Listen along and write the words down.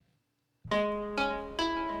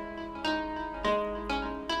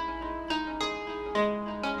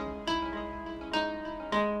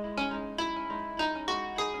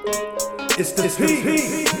It's the P,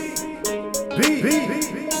 B,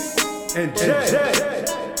 and J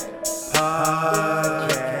podcast.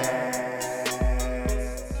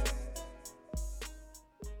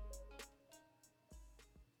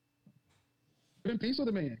 In peace with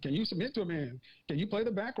a man. Can you submit to a man? Can you play the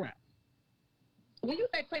background? When you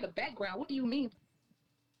say play the background, what do you mean?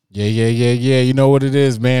 Yeah. You know what it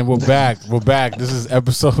is, man. We're back. This is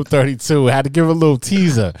episode 32. I had to give a little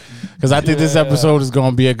teaser because I think this episode is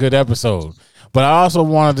going to be a good episode. But I also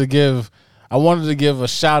wanted to give a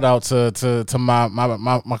shout out to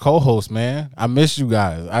my co-host, man. I miss you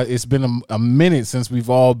guys. It's been a minute since we've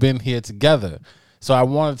all been here together. So I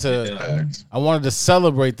wanted to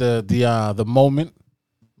celebrate the moment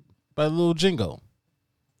by a little jingle.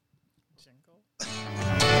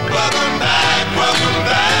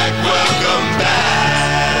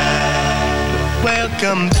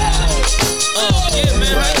 Welcome back. Yeah,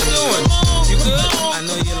 man, how you doing? You good? I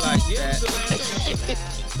know you like that.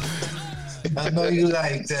 I know you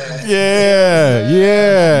like that. Yeah.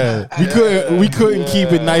 We couldn't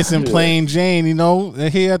keep it nice and plain Jane, you know.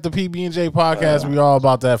 Here at the PB&J podcast, we all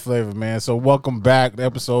about that flavor, man. So welcome back to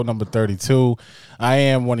episode number 32. I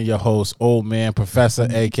am one of your hosts, Old Man Professor,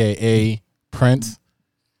 aka Prince.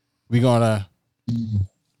 We're gonna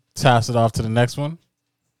toss it off to the next one.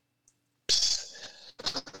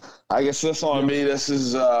 I guess that's on me. This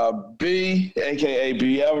is B, a.k.a.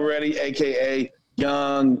 B Already, a.k.a.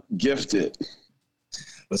 Young Gifted.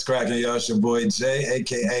 What's cracking, y'all? It's your boy Jay,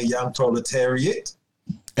 a.k.a. Young Proletariat.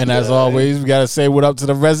 And as always, we got to say what up to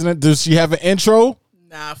the resident. Does she have an intro?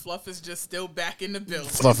 Nah, Fluff is just still back in the building.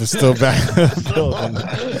 Fluff is still back in the building.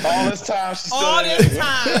 All this time, she's still All there. this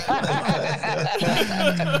time.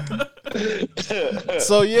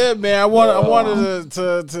 So yeah, man, I wanted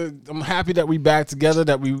to I'm happy that we back together,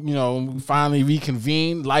 that we finally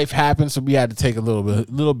reconvened. Life happened, so we had to take a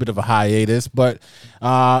little bit of a hiatus, but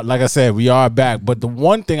like I said, we are back. But the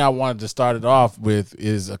one thing I wanted to start it off with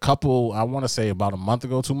is about a month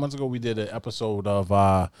ago, 2 months ago, we did an episode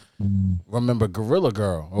of remember Gorilla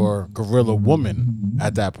Girl or Gorilla Woman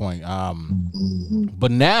at that point.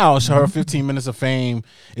 But now her 15 minutes of fame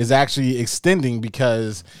is actually extending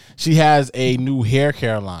because she has a new hair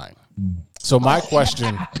care line. So my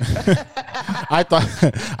question, I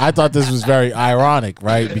thought this was very ironic,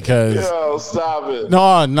 right? Because Yo, stop it.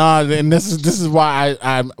 no, and this is why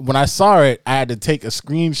I when I saw it, I had to take a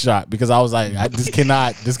screenshot because I was like, this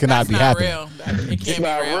cannot be happening. Real. It can't It's be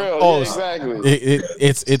not real. real. Oh, Yeah, exactly.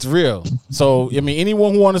 It's real. So I mean,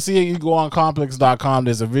 anyone who want to see it, you go on complex.com.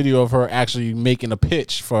 There's a video of her actually making a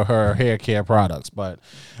pitch for her hair care products. But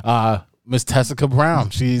Miss Tessica Brown,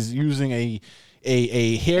 she's using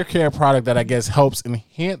a hair care product that I guess helps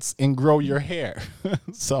enhance and grow your hair.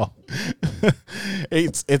 So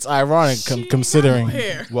it's ironic considering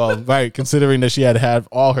hair. considering that she had to have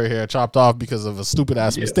all her hair chopped off because of a stupid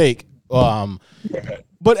ass mistake.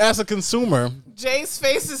 But as a consumer, Jay's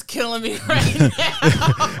face is killing me right now.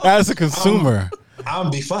 as a consumer,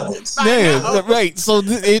 I'm befuddled. yeah, right. So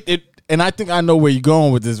it and I think I know where you're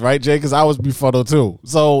going with this, right, Jay? Because I was befuddled too.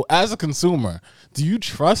 So as a consumer, do you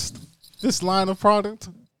trust this line of product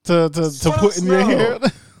to put in your hair?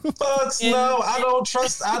 Fucks no, I don't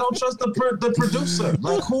trust the producer.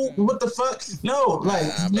 Like who? What the fuck? No, like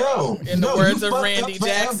no. In the words you of fucked Randy up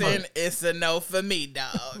forever. Jackson, it's a no for me,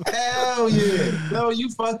 dog. Hell yeah. No, you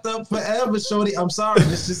fucked up forever, shorty. I'm sorry.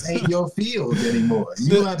 This just ain't your field anymore.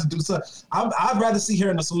 You have to do something. I'd rather see her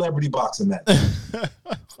in a celebrity boxing match.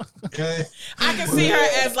 Okay. I can see her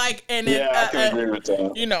as like I can agree with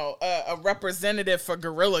that. a representative for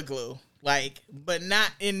Gorilla Glue. Like, but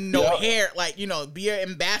not in hair, like, be an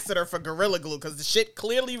ambassador for Gorilla Glue because the shit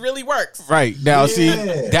clearly really works. Right. Now, see,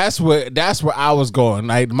 Yeah. that's where I was going.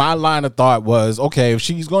 Like, my line of thought was, okay, if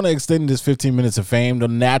she's going to extend this 15 minutes of fame, the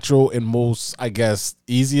natural and most, I guess,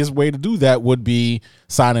 easiest way to do that would be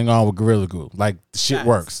signing on with Gorilla Glue. Like, the shit Yes.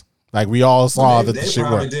 works. Like, we all saw that the They shit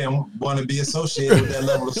probably worked. didn't want to be associated with that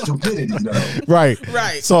level of stupidity, though. Right.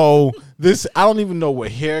 Right. So this, I don't even know what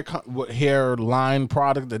hair line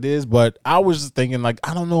product it is, but I was just thinking, like,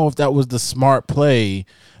 I don't know if that was the smart play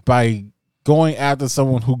by going after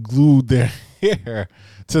someone who glued their hair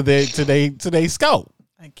to their scalp.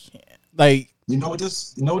 I can't. Like, You know what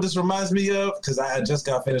this reminds me of? Because I just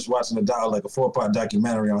got finished watching a 4-part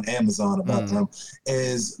documentary on Amazon about them.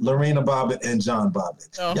 Is Lorena Bobbitt and John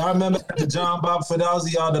Bobbitt. Oh. Y'all remember the John Bobbitt? For those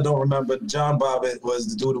of y'all that don't remember, John Bobbitt was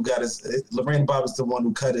the dude who got Lorena Bobbitt's the one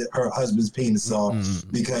who cut her husband's penis off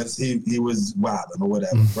because he was wilding or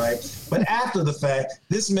whatever, right? But after the fact,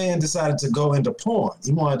 this man decided to go into porn.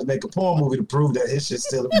 He wanted to make a porn movie to prove that his shit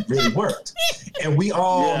still really worked. And we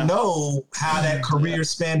all know how that career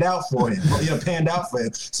panned out for him.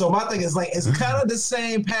 So my thing is like, it's kind of the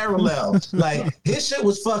same parallel. Like his shit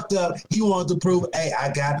was fucked up. He wanted to prove, hey,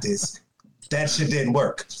 I got this. That shit didn't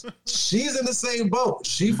work. She's in the same boat.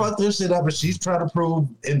 She fucked her shit up and she's trying to prove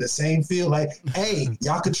in the same field, like, hey,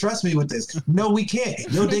 y'all can trust me with this. No, we can't.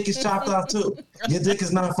 Your dick is chopped off too. Your dick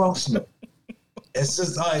is not functional. It's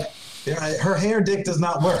just like, her hair dick does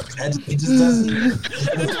not work. It just doesn't.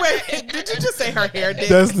 Wait, did you just say her hair dick?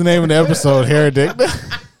 That's the name of the episode, hair dick.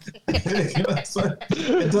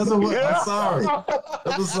 It doesn't work.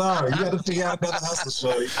 I'm sorry. You got to figure out another hustle,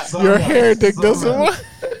 shorty. Your hair dick doesn't work.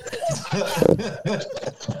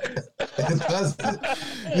 It doesn't.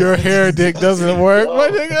 Your hair dick doesn't work, my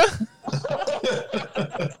nigga.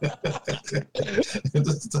 It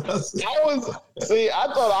just doesn't. I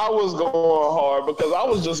thought I was going hard because I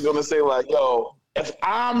was just gonna say like, yo, if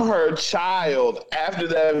I'm her child after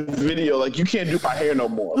that video, like you can't do my hair no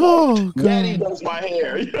more. Like, Daddy does my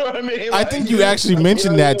hair. You know what I mean? Like, I think you actually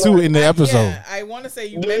mentioned that too in the episode. Yeah, I want to say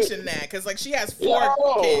you mentioned that because like she has 4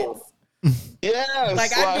 kids. Yes.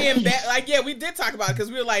 Like I being bad. Like yeah, we did talk about it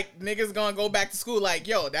because we were like niggas gonna go back to school. Like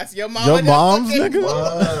yo, that's your mom. Your mom's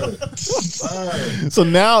nigga. So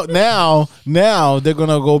now they're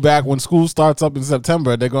gonna go back when school starts up in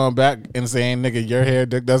September. They're going back and saying, nigga, your hair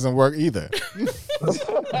dick doesn't work either.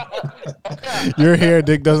 Your hair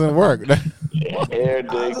dick doesn't work. I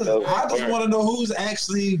just want to know who's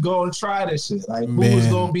actually going to try this shit. Like, who's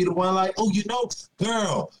going to be the one like, oh,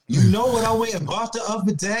 girl, you know what I went and bought the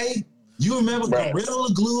other day? You remember Gorilla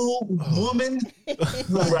Glue woman?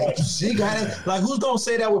 Like, she got it. Like, who's going to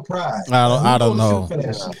say that with pride? I don't know.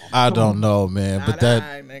 I don't know, man. But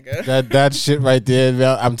that shit right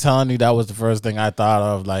there, I'm telling you, that was the first thing I thought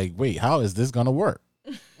of. Like, wait, how is this going to work?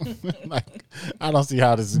 Like, I don't see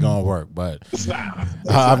how this is gonna work, but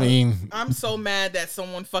I mean, I'm so mad that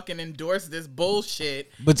someone fucking endorsed this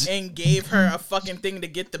bullshit and gave her a fucking thing to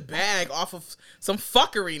get the bag off of some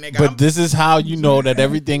fuckery, nigga. But this is how you know that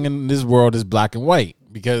everything in this world is black and white,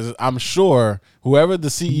 because I'm sure whoever the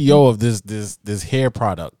CEO of this hair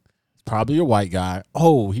product is probably a white guy.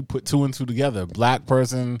 Oh, he put 2 and 2 together. Black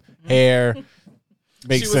person, hair.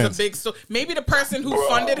 Makes sense. A big story. Maybe the person who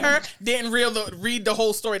funded her didn't read the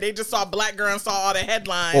whole story. They just saw black girl and saw all the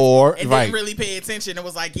headlines and didn't really pay attention. It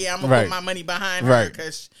was like, yeah, I'm gonna put my money behind her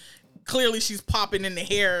because clearly she's popping in the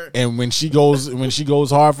hair. And when she goes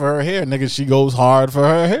hard for her hair, nigga, she goes hard for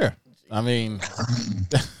her hair. I mean,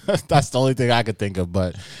 that's the only thing I could think of.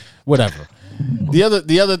 But whatever. The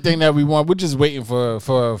other thing that we're just waiting for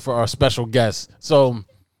our special guest. So.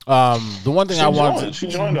 The one thing she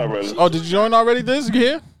joined already. Oh, did you join already? This you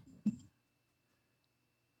here?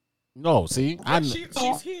 No, see,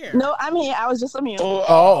 she's here. No, I'm here. I was just on mute.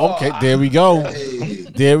 Oh, okay. There we go.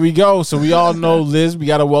 There we go. So we all know Liz. We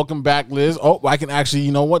gotta welcome back Liz. Oh, I can actually.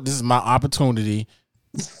 You know what? This is my opportunity.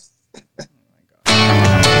 Welcome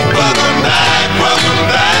back. Welcome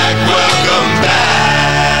back. Welcome back.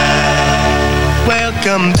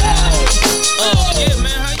 Welcome back. Oh yeah,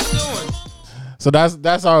 man. How you doing? So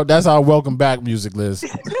that's our welcome back music, Liz.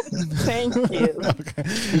 Thank you. Okay.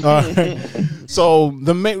 All right. So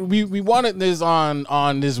we wanted this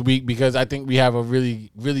on this week because I think we have a really,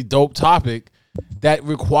 really dope topic that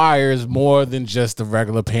requires more than just a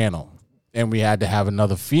regular panel. And we had to have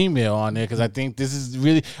another female on there because I think this is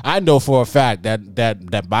really, I know for a fact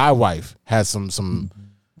that my wife has some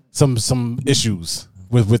issues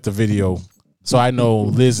with the video. So I know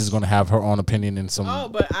Liz is going to have her own opinion in some. Oh,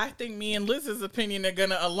 but I think me and Liz's opinion are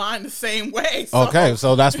going to align the same way. So. Okay,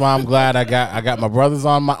 so that's why I'm glad I got my brothers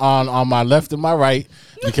on my left and my right,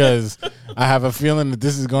 because I have a feeling that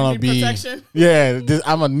this is going to be protection? Yeah,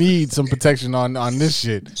 I'm gonna need some protection on this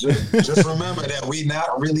shit. Just remember that we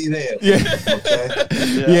not really there. Yeah. Okay.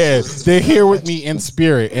 Yeah, they're here with me in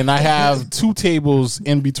spirit, and I have 2 tables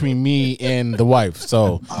in between me and the wife.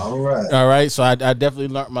 So all right. So I definitely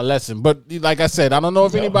learned my lesson. But like I said, I don't know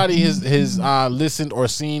if anybody has listened or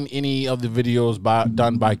seen any of the videos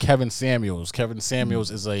done by Kevin Samuels. Kevin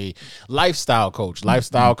Samuels is a lifestyle coach.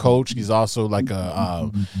 He's also like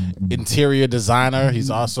a interior designer. He's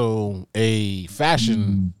also a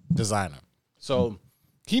fashion designer. So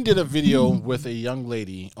He did a video with a young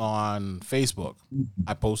lady on Facebook.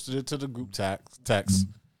 I posted it to the group text,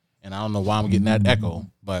 and I don't know why I'm getting that echo,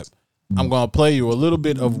 but I'm going to play you a little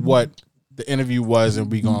bit of what the interview was, and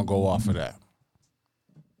we're going to go off of that.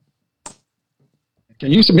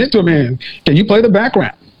 Can you submit to a man? Can you play the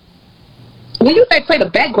background? When you say play the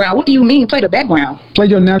background, what do you mean play the background? Play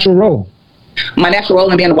your natural role. My natural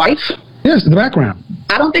role in being a wife? Yes, the background.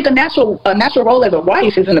 I don't think a natural role as a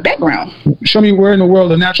wife is in the background. Show me where in the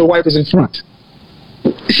world a natural wife is in front.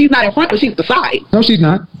 She's not in front, but she's the side. No, she's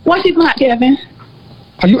not. Why she's not, Kevin?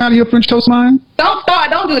 Are you out of your French toast mind? Don't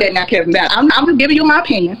do that now, Kevin. I'm just giving you my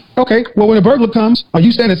opinion. Okay, well, when a burglar comes, are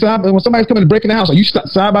you standing side, when somebody's coming to break in the house, are you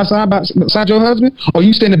side by side beside your husband? Or are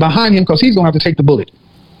you standing behind him because he's going to have to take the bullet?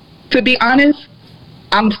 To be honest,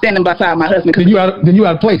 I'm standing beside my husband. Then you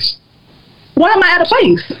out of place. Why am I out of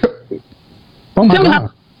place? Oh my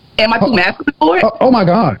God. Am I too masculine for it? Oh my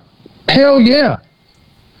God. Hell yeah.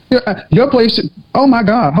 Your place, oh my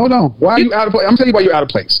God, hold on. Why are you out of place? I'm telling you why you're out of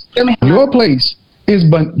place. Your place is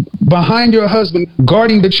behind your husband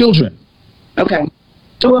guarding the children. Okay.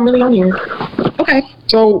 So I'm really on here. Okay.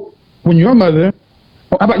 So when your mother,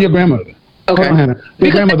 how about your grandmother? Okay. Hold on, Hannah.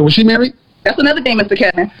 Your grandmother, was she married? That's another thing, Mr.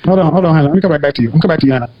 Kevin. Hold on, Hannah. Let me come right back to you. I'm coming back to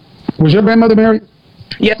you, Hannah. Was your grandmother married?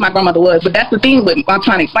 Yes, my grandmother was, but that's the thing with I'm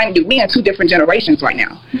trying to explain to you. We in two different generations right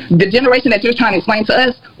now. The generation that you're trying to explain to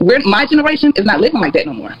us, my generation is not living like that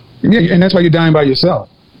no more. Yeah, and that's why you're dying by yourself.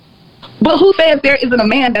 But who says there isn't a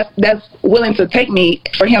man that's willing to take me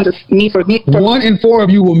for him to me for me? 1 in 4 of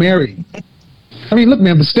you will marry. I mean, look,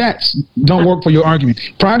 man, the stats don't work for your argument.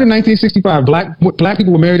 Prior to 1965, black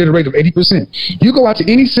people were married at a rate of 80%. You go out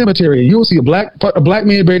to any cemetery, you'll see a black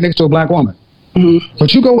man buried next to a black woman. Mm-hmm.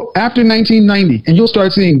 But you go after 1990, and you'll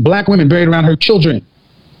start seeing black women buried around her children.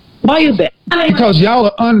 Why is that? Because y'all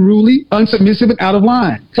are unruly, unsubmissive, and out of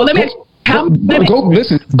line. Well,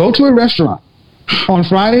 go to a restaurant on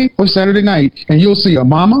Friday or Saturday night, and you'll see a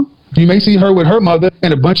mama. You may see her with her mother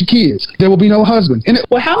and a bunch of kids. There will be no husband.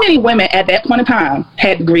 Well, how many women at that point in time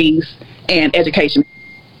had degrees and education?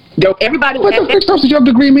 Everybody. What the frick does your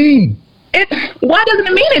degree mean? Why doesn't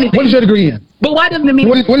it mean anything? What is your degree in? But why doesn't it mean?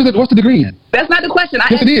 What's the degree in? That's not the question.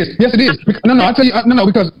 Yes, it is. Yes, it is. No, I tell you, no,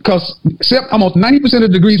 because almost 90% of the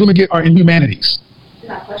degrees women get are in humanities.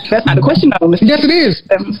 That's not the question, though. Yes, it is.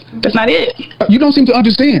 That's not it. You don't seem to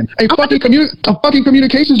understand. A fucking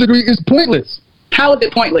communications degree is pointless. How is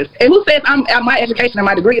it pointless? And who says my education and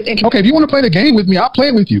my degree is in? Okay, if you want to play the game with me, I'll play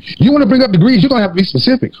it with you. You want to bring up degrees, you're going to have to be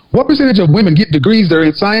specific. What percentage of women get degrees that are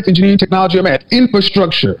in science, engineering, technology, or math?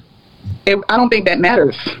 Infrastructure. I don't think that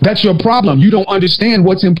matters. That's your problem. You don't understand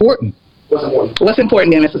what's important. What's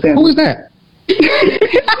important then, Mr. Samuels? Who is that?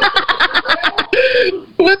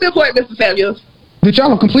 What's important, Mr. Samuels? That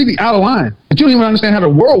y'all are completely out of line. That you don't even understand how the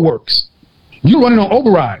world works. You're running on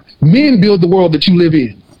override. Men build the world that you live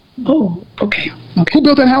in. Oh, okay. Who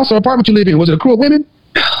built that house or apartment you live in? Was it a crew of women?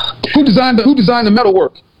 Who designed the metal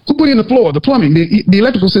work? Who put in the floor, the plumbing, the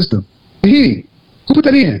electrical system, the heating? Who put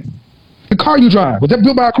that in? The car you drive, was that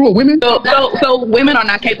built by a crew of women? So women are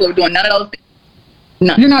not capable of doing none of those things?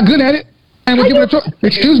 None. You're not good at it? And we're given a choice.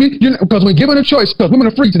 Excuse me? Because we're given a choice, because women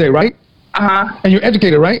are free today, right? Uh-huh. And you're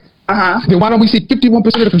educated, right? Uh-huh. Then why don't we see 51%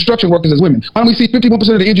 of the construction workers as women? Why don't we see 51%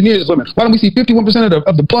 of the engineers as women? Why don't we see 51%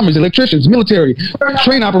 of the plumbers, electricians, military,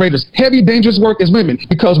 train operators, heavy, dangerous work as women?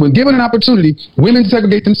 Because when given an opportunity, women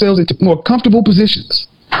segregate themselves into more comfortable positions.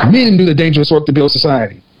 Men do the dangerous work to build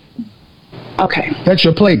society. Okay. That's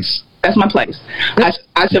your place. That's my place.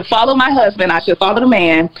 I should follow my husband. I should follow the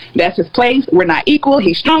man. That's his place. We're not equal.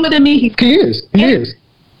 He's stronger than me. He is.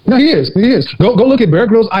 No, he is. Go look at Bear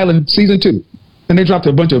Grylls Island season 2. And they dropped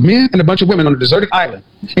a bunch of men and a bunch of women on a deserted island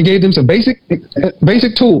and gave them some basic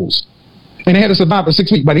tools. And they had to survive for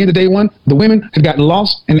 6 weeks. By the end of day 1, the women had gotten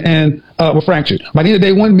lost and were fractured. By the end of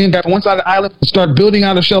day 1, men got from one side of the island and started building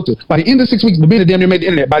out a shelter. By the end of 6 weeks, the men had damn near made the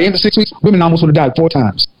internet. By the end of 6 weeks, women almost would have died 4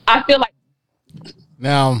 times. I feel like.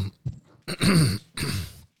 Now,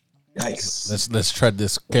 Yikes. let's tread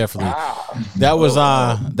this carefully. That was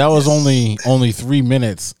only 3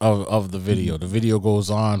 minutes of the video. The video goes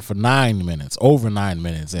on for 9 minutes, over 9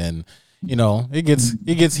 minutes, and it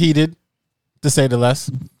gets heated, to say the less.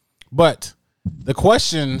 But the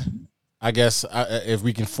question, I guess, if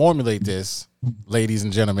we can formulate this, ladies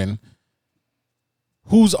and gentlemen,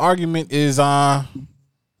 whose argument is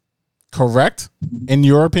correct in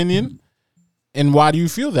your opinion? And why do you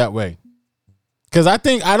feel that way? Because I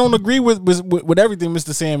don't agree with everything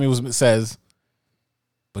Mr. Samuels says,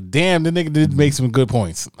 but damn, the nigga did make some good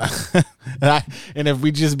points. And if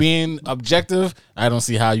we just being objective, I don't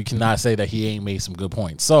see how you cannot say that he ain't made some good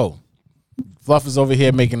points. So Fluff is over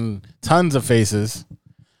here making tons of faces.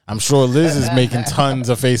 I'm sure Liz is making tons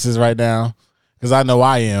of faces right now because I know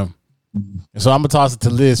I am. So I'm gonna toss it to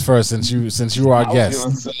Liz first, since you are our guest. I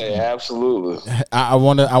was gonna say, absolutely. I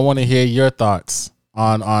wanna hear your thoughts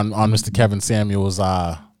on Mr. Kevin Samuels'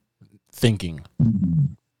 thinking.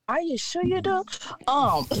 Are you sure you do?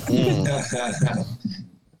 Okay.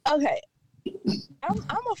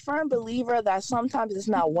 I'm a firm believer that sometimes it's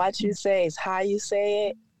not what you say, it's how you say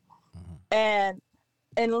it. And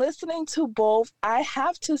in listening to both, I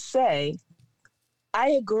have to say, I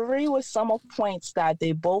agree with some of the points that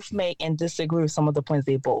they both make and disagree with some of the points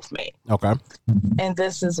they both made. Okay. And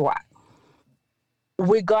this is why.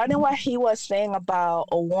 Regarding what he was saying about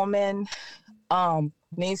a woman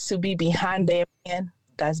needs to be behind their man,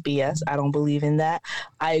 that's BS. I don't believe in that.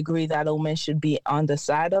 I agree that a woman should be on the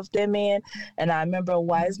side of their man. And I remember a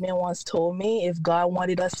wise man once told me, if God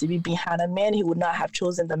wanted us to be behind a man, he would not have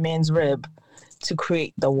chosen the man's rib to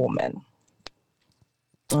create the woman.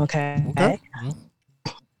 Okay.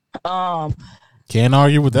 Can't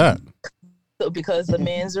argue with that. So because the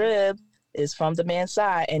man's rib is from the man's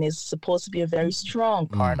side and is supposed to be a very strong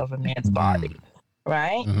part of a man's body,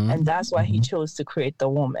 right? And that's why he chose to create the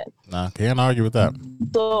woman. Nah, can't argue with that.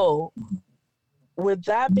 So with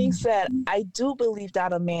that being said, I do believe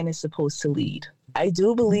that a man is supposed to lead. I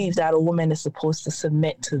do believe that a woman is supposed to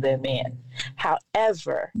submit to their man.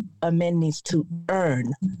 However, a man needs to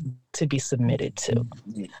earn to be submitted to.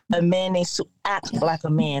 A man needs to act like a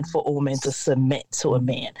man for a woman to submit to a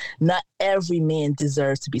man. Not every man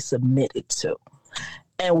deserves to be submitted to.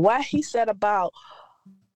 And what he said about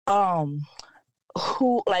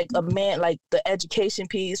who, like a man, like the education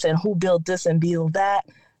piece and who built this and built that,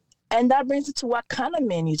 and that brings it to what kind of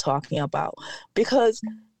man you're talking about. Because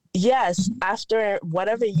yes, after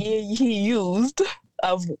whatever year he used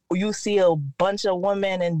of, you see a bunch of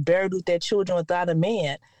women and buried with their children without a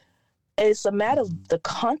man. It's a matter of the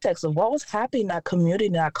context of what was happening in our community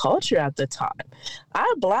and our culture at the time.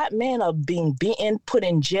 Our Black men are being beaten, put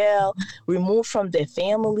in jail, removed from their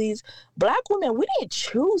families. Black women, we didn't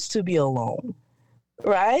choose to be alone,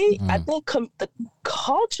 right? I think the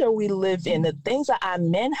culture we live in, the things that our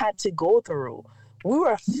men had to go through, we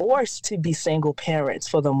were forced to be single parents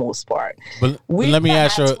for the most part. But let me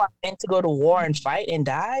ask you, to go to war and fight and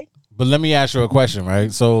die. But let me ask you a question,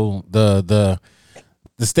 right? So the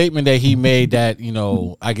statement that he made, that, you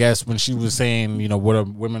know, I guess when she was saying, you know, what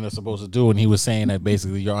women are supposed to do, and he was saying that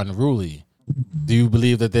basically you're unruly. Do you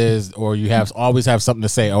believe that there's, or you always have something to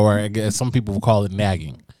say, or I guess some people will call it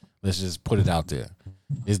nagging? Let's just put it out there.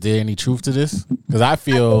 Is there any truth to this? Because I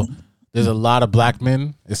feel there's a lot of Black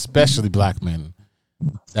men, especially Black men,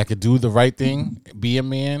 that could do the right thing, be a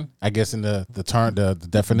man, I guess in the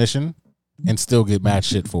definition, and still get mad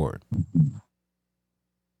shit for it.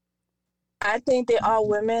 I think there are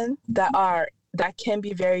women that can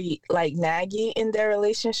be very like naggy in their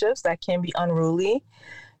relationships, that can be unruly.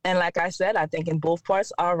 And like I said, I think in both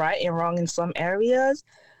parts are right and wrong in some areas.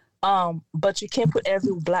 But you can't put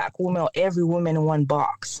every Black woman or every woman in one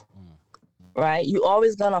box. Right? You're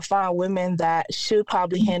always gonna find women that should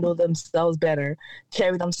probably handle themselves better,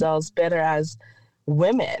 carry themselves better as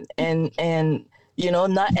women. And you know,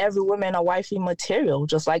 not every woman are wifey material,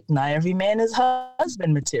 just like not every man is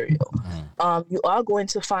husband material. You are going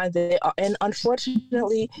to find that, and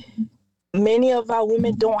unfortunately, many of our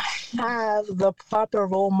women don't have the proper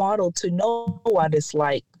role model to know what it's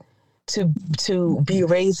like to be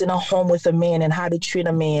raised in a home with a man and how to treat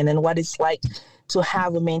a man and what it's like to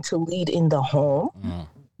have a man to lead in the home.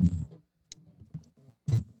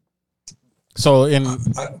 So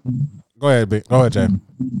go ahead, Jay.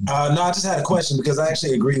 No, I just had a question because I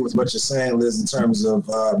actually agree with what you're saying, Liz, in terms of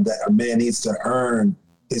that a man needs to earn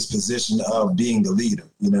his position of being the leader.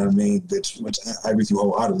 You know what I mean? Which I agree with you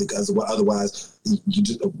wholeheartedly, because otherwise,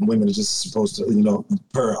 women are just supposed to, you know,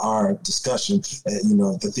 per our discussion, you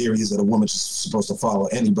know, the theory is that a woman's just supposed to follow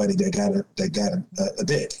anybody that got a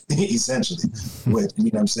dick, essentially, with, you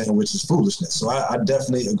know what I'm saying, which is foolishness. So I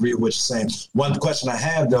definitely agree with what you're saying. One question I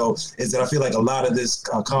have, though, is that I feel like a lot of this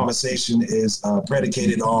conversation is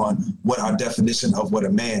predicated on what our definition of what a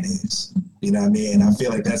man is. You know what I mean? And I feel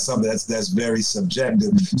like that's something that's very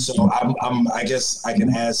subjective. So I guess I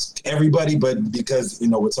can ask everybody, but because, you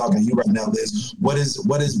know, we're talking to you right now, Liz, what is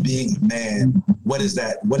being a man? What is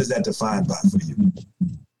that defined by for you?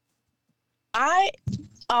 I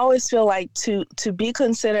always feel like to be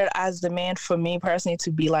considered as the man, for me personally,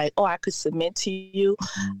 to be like, oh, I could submit to you,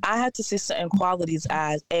 I had to see certain qualities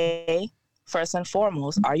as first and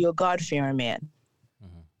foremost, are you a God-fearing man?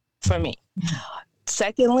 For me.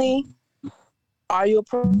 Secondly, are you a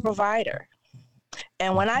provider?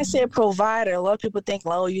 And when I say provider, a lot of people think,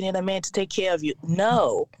 oh, you need a man to take care of you.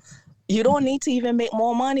 No, you don't need to even make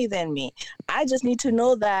more money than me. I just need to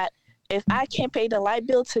know that if I can't pay the light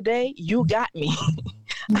bill today, you got me.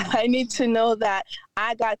 I need to know that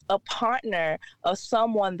I got a partner of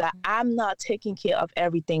someone that I'm not taking care of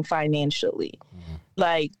everything financially.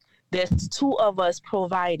 Like, there's two of us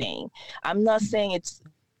providing. I'm not saying it's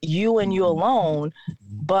you and you alone,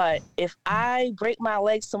 but if I break my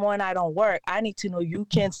legs tomorrow and I don't work, I need to know you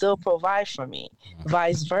can still provide for me,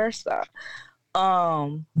 vice versa.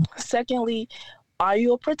 Secondly, are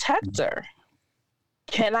you a protector?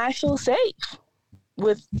 Can I feel safe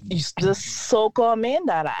with the so-called man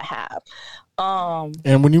that I have?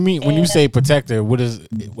 And when you say protector, what are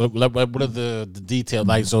the details?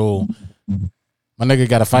 Like, so my nigga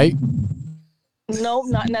got to fight? No,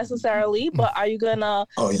 not necessarily. But are you gonna?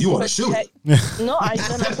 Oh, you want to shoot? No, are you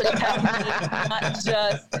gonna protect me?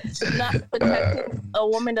 Not protecting a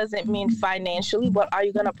woman doesn't mean financially, but are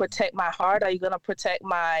you gonna protect my heart? Are you gonna protect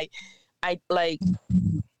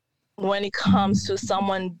when it comes to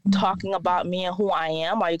someone talking about me and who I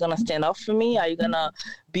am? Are you gonna stand up for me? Are you gonna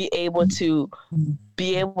be able to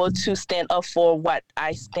stand up for what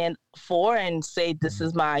I stand for and say this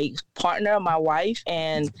is my partner, my wife,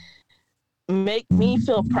 and make me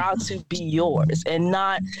feel proud to be yours? And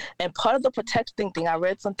part of the protecting thing, I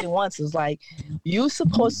read something once, is like, you're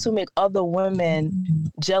supposed to make other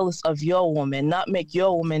women jealous of your woman, not make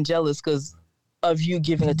your woman jealous because of you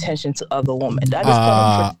giving attention to other women. That is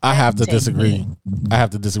I have to disagree. I have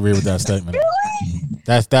to disagree with that statement.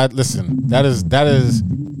 Really? Listen, that is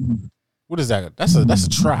what is that? That's a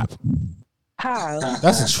trap. How?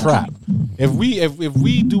 That's a trap. If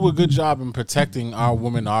we do a good job in protecting our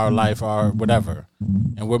woman, our life, our whatever,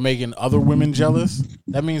 and we're making other women jealous,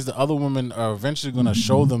 that means the other women are eventually going to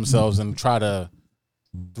show themselves and try to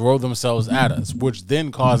throw themselves at us, which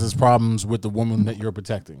then causes problems with the woman that you're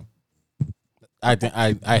protecting. I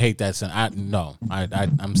hate that.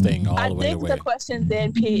 I'm staying all the way away. I think the question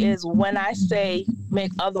then, P, is when I say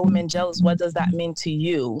make other women jealous, what does that mean to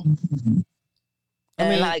you?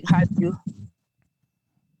 How do you?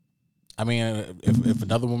 I mean, if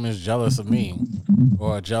another woman is jealous of me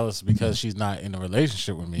or jealous because she's not in a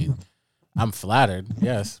relationship with me, I'm flattered,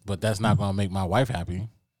 yes, but that's not going to make my wife happy.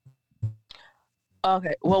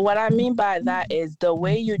 Okay. Well, what I mean by that is the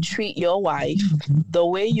way you treat your wife, the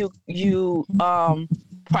way you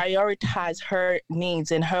prioritize her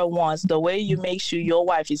needs and her wants, the way you make sure your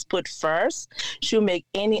wife is put first, she'll make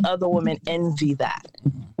any other woman envy that.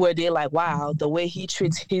 Where they're like, wow, the way he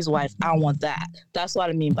treats his wife, I want that. That's what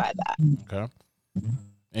I mean by that. Okay.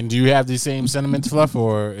 And do you have the same sentiments, Fluff,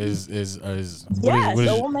 or is yes,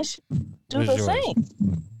 the woman should do the same.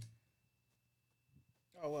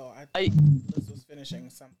 Oh well, this was finishing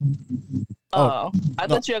something. I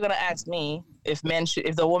thought you were gonna ask me if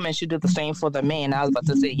the woman should do the same for the man. I was about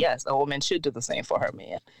to say yes, a woman should do the same for her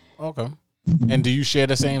man. Okay. And do you share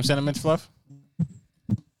the same sentiments, Fluff?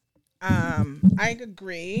 I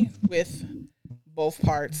agree with both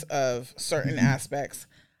parts of certain aspects.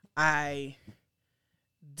 I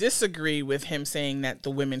disagree with him saying that the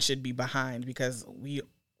women should be behind, because we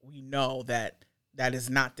know that is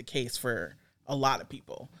not the case for a lot of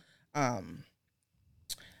people. I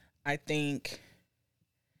think,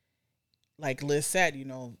 like Liz said,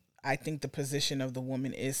 I think the position of the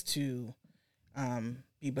woman is to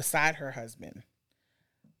be beside her husband.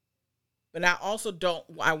 But I also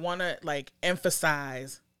I want to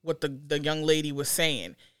emphasize what the young lady was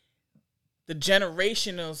saying. The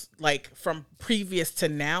generationals, from previous to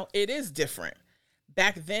now, it is different.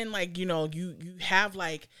 Back then, you have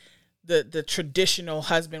the traditional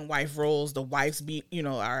husband-wife roles. The wives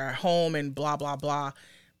are at home and blah, blah, blah.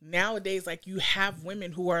 Nowadays, you have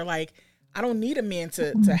women who are I don't need a man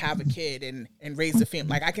to have a kid and raise a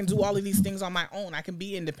family. I can do all of these things on my own. I can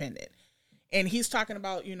be independent. And he's talking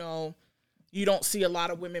about, you don't see a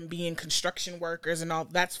lot of women being construction workers and all.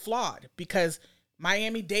 That's flawed, because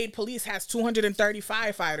Miami-Dade police has 230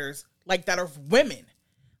 firefighters that are women.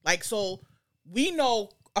 So we know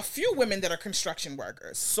a few women that are construction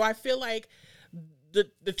workers. So I feel like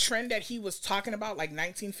the trend that he was talking about,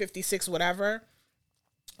 1956, whatever,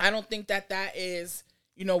 I don't think that is,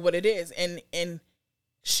 what it is. And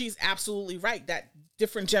she's absolutely right, that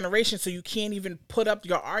different generations. So you can't even put up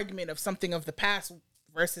your argument of something of the past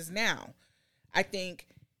versus now. I think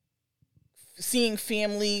seeing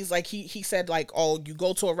families, he said, you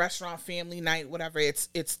go to a restaurant, family night, whatever, it's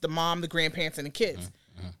the mom, the grandparents, and the kids.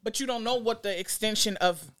 Mm-hmm. But you don't know what the extension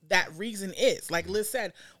of that reason is. Like Liz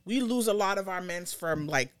said, we lose a lot of our men from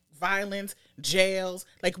violence, jails.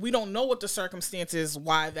 We don't know what the circumstances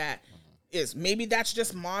why that is. Maybe that's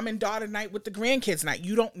just mom and daughter night with the grandkids night.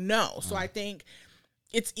 You don't know. So I think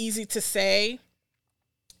it's easy to say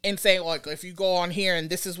and say, like, if you go on here and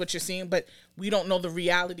this is what you're seeing, but we don't know the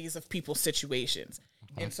realities of people's situations.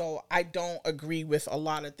 And so I don't agree with a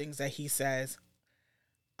lot of things that he says.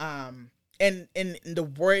 And the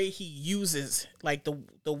way he uses, like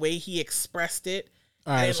the way he expressed it,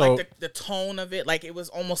 and so, like the tone of it, like it was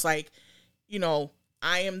almost like, you know,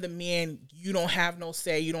 I am the man, you don't have no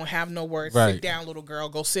say, you don't have no words. Right. Sit down, little girl,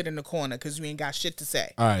 go sit in the corner because you ain't got shit to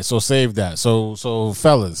say. All right, so save that. So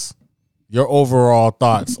fellas, your overall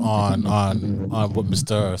thoughts on what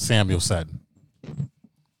Mr. Samuel said.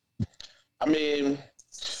 I mean,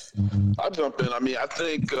 I'll jump in. I mean, I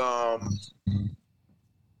think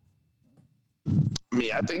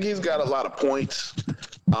he's got a lot of points.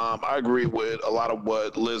 I agree with a lot of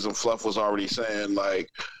what Liz and Fluff was already saying. Like,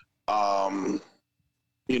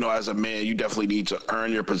 you know, as a man, you definitely need to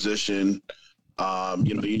earn your position. You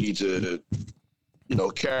know, you need to, you know,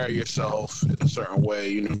 carry yourself in a certain way,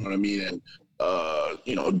 you know what I mean? And,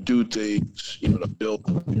 you know, do things, you know, to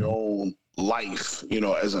build your own life, you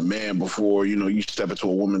know, as a man before, you know, you step into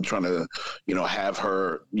a woman trying to, you know, have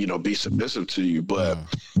her, you know, be submissive to you. But,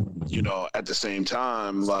 you know, at the same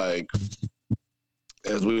time, like,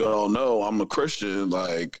 as we all know, I'm a Christian,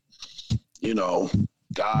 like, you know,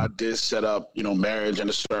 God did set up, you know, marriage in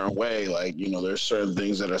a certain way. Like, you know, there's certain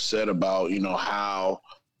things that are said about, you know, how,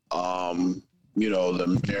 you know, the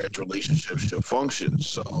marriage relationship should function.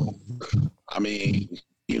 So, I mean,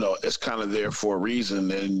 you know, it's kind of there for a reason.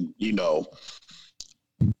 And, you know,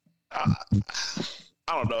 I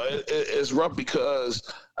don't know. It's rough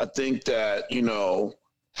because I think that, you know,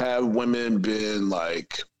 have women been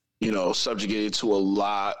like, you know, subjugated to a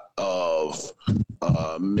lot of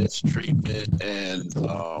mistreatment and,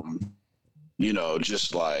 you know,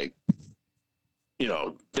 just like, you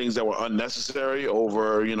know, things that were unnecessary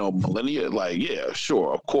over, you know, millennia. Like, yeah,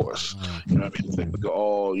 sure, of course. You know what I mean? I think we could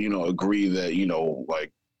all, you know, agree that, you know,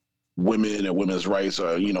 like women and women's rights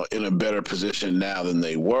are, you know, in a better position now than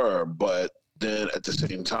they were. But then at the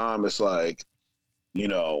same time, it's like, you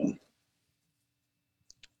know,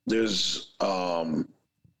 there's a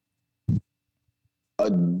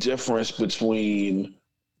difference between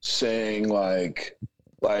saying like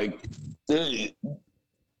I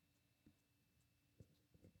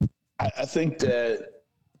think that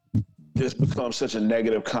this becomes such a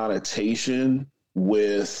negative connotation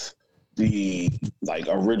with the like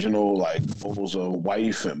original like roles of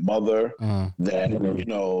wife and mother that, you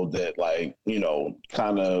know, that like, you know,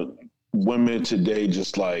 kind of women today,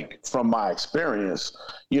 just like from my experience,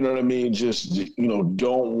 you know what I mean, just, you know,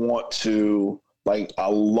 don't want to, like I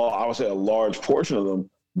would say a large portion of them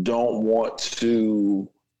don't want to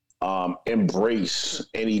embrace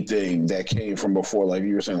anything that came from before, like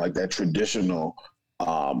you were saying, like that traditional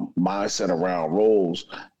mindset around roles.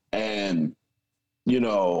 And, you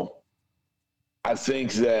know, I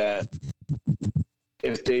think that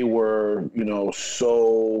if they were, you know,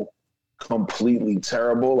 so completely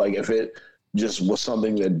terrible, like if it just was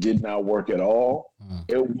something that did not work at all,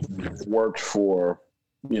 it worked for,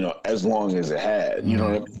 you know, as long as it had, you know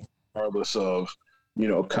what I mean? Regardless of, you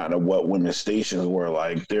know, kind of what women's stations were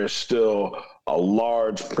like, there's still a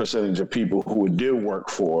large percentage of people who it did work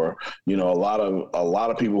for, you know, a lot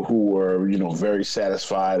of people who were, you know, very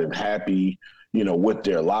satisfied and happy, you know, with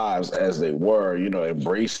their lives as they were, you know,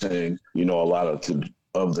 embracing, you know, a lot of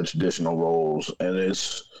the traditional roles. And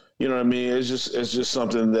it's, you know what I mean? It's just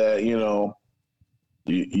something that, you know,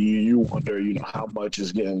 you wonder, you know, how much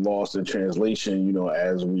is getting lost in translation, you know,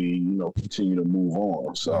 as we, you know, continue to move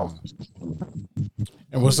on. So,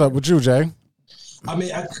 and what's up with you, Jay? I mean,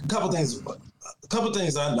 a couple things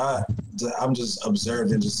I'm just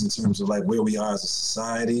observing, just in terms of like where we are as a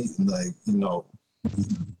society, like, you know,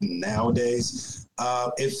 nowadays.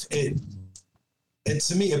 To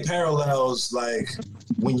me, it parallels like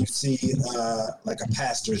when you see like a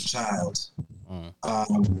pastor's child.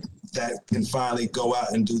 That can finally go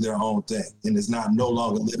out and do their own thing and is no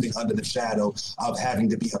longer living under the shadow of having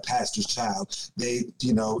to be a pastor's child. They,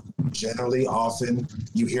 you know, generally often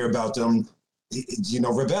you hear about them, you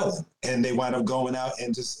know, rebelling, and they wind up going out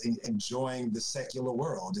and just enjoying the secular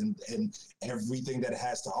world and everything that it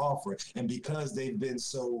has to offer. And because they've been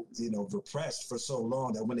so, you know, repressed for so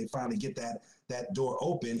long, that when they finally get that door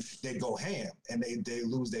open, they go ham and they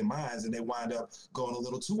lose their minds and they wind up going a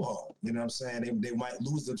little too hard. You know what I'm saying? They might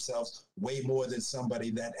lose themselves way more than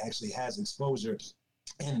somebody that actually has exposure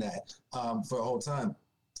in that for a whole time.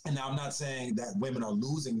 And now I'm not saying that women are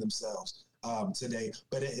losing themselves today,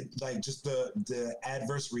 but like just the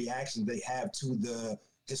adverse reaction they have to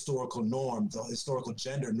historical norms, the historical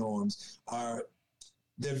gender norms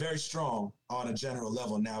they're very strong on a general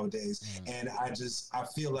level nowadays. And I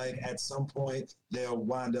feel like at some point they'll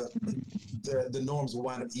wind up, the norms will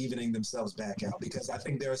wind up evening themselves back out, because I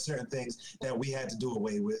think there are certain things that we had to do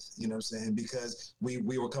away with, you know what I'm saying? Because we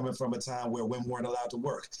were coming from a time where women weren't allowed to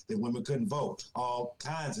work, that women couldn't vote, all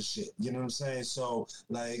kinds of shit, you know what I'm saying? So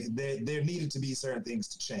like there needed to be certain things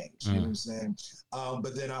to change, you know what I'm saying?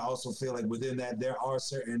 But then I also feel like within that, there are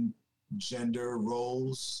certain gender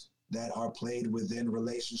roles that are played within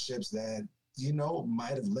relationships that, you know,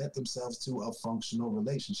 might have led themselves to a functional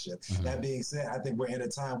relationship. That being said, I think we're in a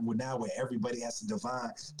time where everybody has to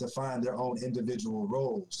define their own individual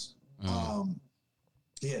roles.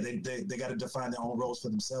 They got to define their own roles for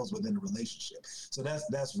themselves within a relationship. So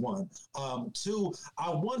that's one. Two, I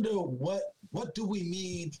wonder what do we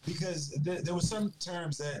mean, because there were some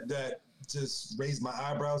terms that just raised my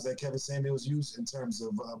eyebrows that Kevin Samuels used in terms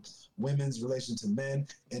of women's relation to men,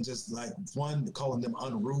 and just like one, calling them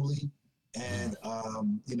unruly and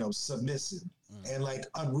submissive. And like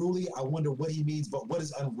unruly, I wonder what he means, but what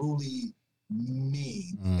does unruly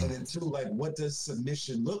mean? And then two, like what does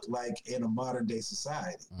submission look like in a modern day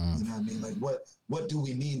society? You know what I mean? Like what do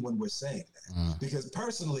we mean when we're saying that? Because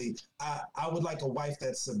personally, I would like a wife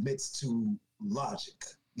that submits to logic.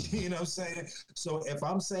 You know what I'm saying? So if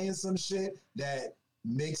I'm saying some shit that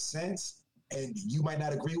makes sense and you might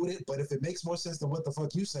not agree with it, but if it makes more sense than what the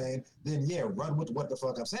fuck you saying, then yeah, run with what the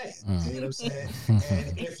fuck I'm saying. You know what I'm saying?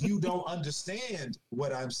 And if you don't understand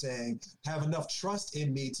what I'm saying, have enough trust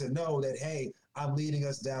in me to know that, hey, I'm leading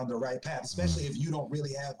us down the right path, especially if you don't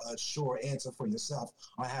really have a sure answer for yourself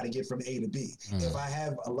on how to get from A to B. If I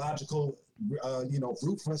have a logical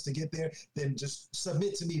route for us to get there, then just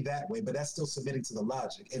submit to me that way. But that's still submitting to the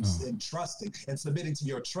logic and trusting and submitting to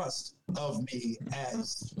your trust of me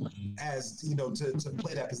as to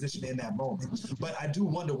play that position in that moment. But I do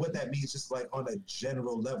wonder what that means, just like on a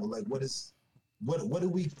general level. Like what do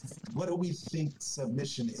we think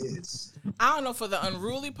submission is? I don't know. For the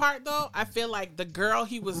unruly part though, I feel like the girl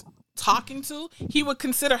he was talking to, he would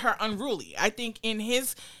consider her unruly. I think in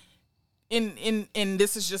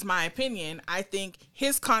this is just my opinion, I think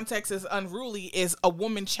his context as unruly is a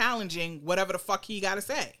woman challenging whatever the fuck he got to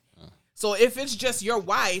say. So if it's just your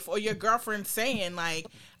wife or your girlfriend saying like,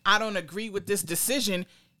 I don't agree with this decision,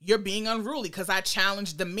 you're being unruly because I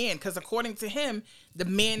challenged the man. Because according to him, the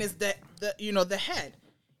man is the head.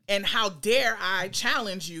 And how dare I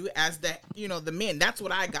challenge you as the man? That's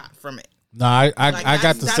what I got from it. No, I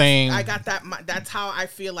got the same. I got that. That's how I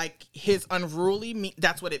feel like his unruly.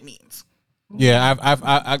 That's what it means. Yeah,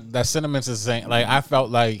 I that sentiments is saying, like, I felt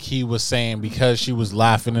like he was saying because she was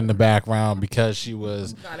laughing in the background, because she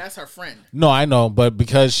was. No, that's her friend. No, I know, but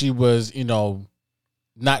because she was,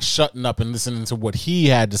 not shutting up and listening to what he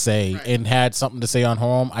had to say and had something to say on her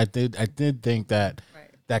own, I did think that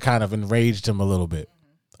that kind of enraged him a little bit.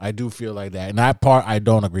 I do feel like that, and that part I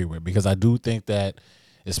don't agree with, because I do think that,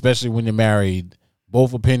 especially when you're married,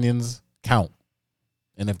 both opinions count,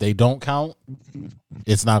 and if they don't count,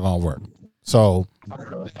 it's not gonna work. So I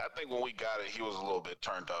think when we got it, he was a little bit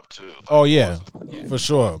turned up too. Oh yeah, for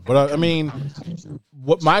sure. But I mean,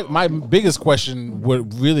 what my biggest question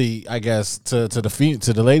would really, I guess, to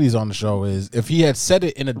the ladies on the show is, if he had said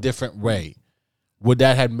it in a different way, would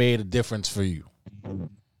that have made a difference for you?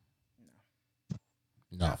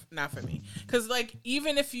 No, not for me. Because like,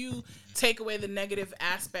 even if you take away the negative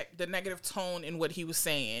aspect, the negative tone in what he was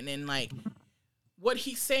saying, and like what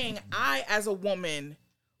he's saying, I as a woman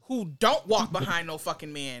who don't walk behind no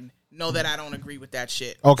fucking man know that I don't agree with that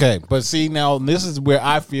shit. Okay, but see, now this is where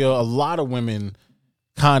I feel a lot of women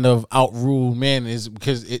kind of outrule men, is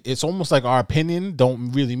because it's almost like our opinion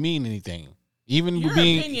don't really mean anything. Even your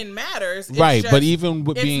opinion matters, right? But even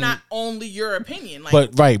with it's not only your opinion.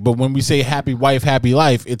 Like, but when we say happy wife, happy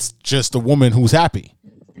life, it's just a woman who's happy.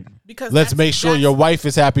 Because let's make sure your wife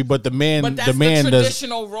is happy, but the man, but that's the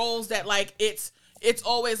traditional roles that like it's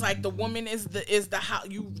always like the woman is the how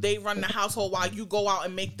they run the household while you go out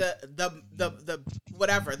and make the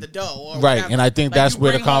whatever, the dough or right. Whatever. And I think that's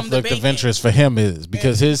where the conflict of interest for him is,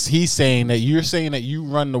 because he's saying that you're saying that you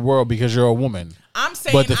run the world because you're a woman. I'm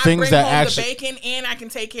saying, but the things bring that home actually, the bacon and I can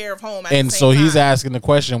take care of home. At and the same so he's time. asking the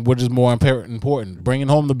question: what is more important, bringing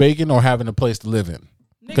home the bacon or having a place to live in?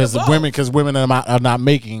 Because women are not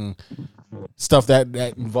making stuff that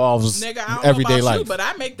involves everyday life. But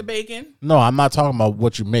I make the bacon. No, I'm not talking about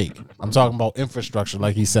what you make. I'm talking about infrastructure,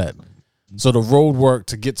 like he said. So the road work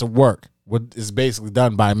to get to work is basically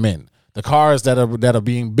done by men. The cars that are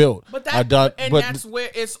being built are done, that's where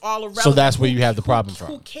it's all irrelevant. So that's where you have the problem from.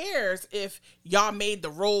 Who cares if y'all made the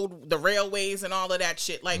railways and all of that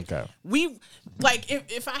shit? Like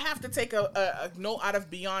if I have to take a note out of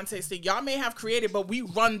Beyonce's thing, y'all may have created, but we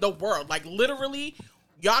run the world. Like literally,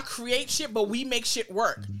 y'all create shit, but we make shit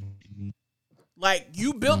work. Like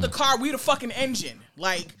you built the car, we the fucking engine.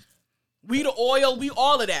 Like we the oil, we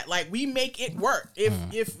all of that. Like we make it work.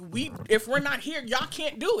 If we're not here, y'all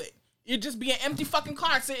can't do it. It'd just be an empty fucking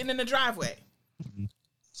car sitting in the driveway.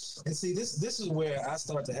 And see, this is where I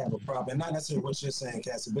start to have a problem. And not necessarily what you're saying,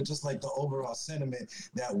 Cassie, but just like the overall sentiment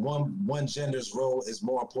that one gender's role is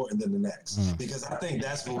more important than the next. Because I think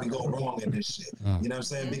that's where we go wrong in this shit. You know what I'm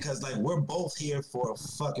saying? Because like we're both here for a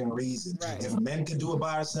fucking reason. Right. If men could do it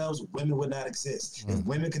by ourselves, women would not exist. If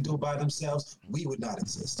women could do it by themselves, we would not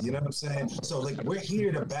exist. You know what I'm saying? So like we're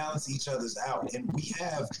here to balance each other's out, and we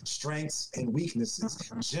have strengths and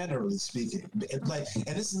weaknesses, generally speaking.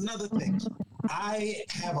 And this is another thing. I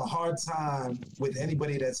have a hard time with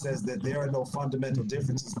anybody that says that there are no fundamental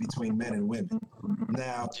differences between men and women.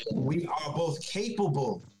 Now, we are both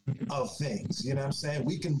capable of things, you know what I'm saying?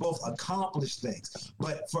 We can both accomplish things,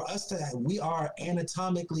 but for us we are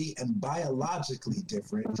anatomically and biologically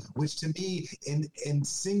different, which to me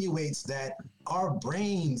insinuates that our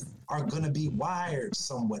brains are going to be wired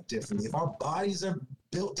somewhat differently. If our bodies are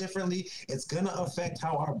built differently, it's going to affect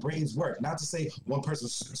how our brains work. Not to say one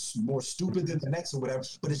person's more stupid than the next or whatever,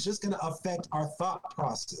 but it's just going to affect our thought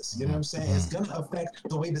process. You know what I'm saying? It's going to affect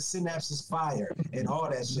the way the synapses fire and all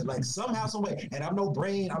that shit. Like somehow, some way. And I'm no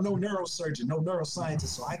neurosurgeon, no neuroscientist,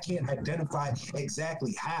 so I can't identify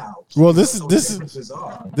exactly how. Well, this is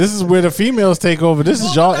where the females take over. This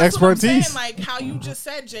is y'all expertise. Like how you just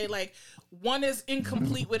said, Jay, like one is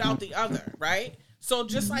incomplete without the other, right? So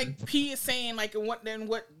just like P is saying, like what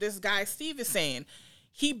this guy Steve is saying,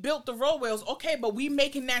 he built the road wheels, okay, but we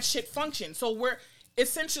making that shit function. So we're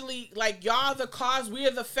essentially like y'all the cause,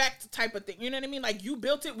 we're the effect type of thing. You know what I mean? Like you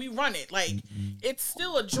built it, we run it. Like it's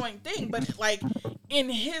still a joint thing, but like in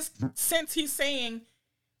his sense, he's saying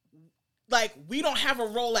like we don't have a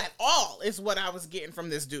role at all. Is what I was getting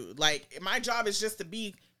from this dude. Like my job is just to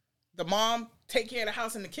be the mom, take care of the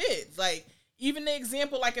house and the kids. Like. Even the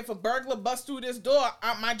example, like if a burglar busts through this door,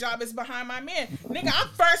 my job is behind my man. Nigga, I'm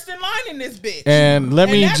first in line in this bitch. And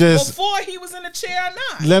that's before he was in the chair or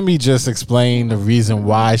not. Let me just explain the reason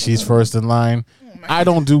why she's first in line. I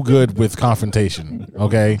don't do good with confrontation,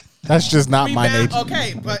 okay? That's just not my nature.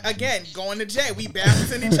 Okay, but again, going to Jay, we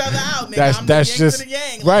balancing each other out, nigga. That's just to the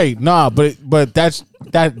yang. Right. Nah, but that's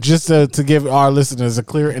just to give our listeners a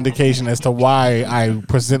clear indication as to why I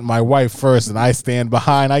present my wife first and I stand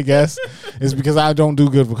behind, I guess, is because I don't do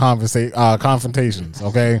good with confrontations,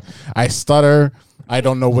 okay? I stutter. I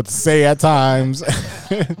don't know what to say at times.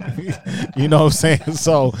 You know what I'm saying?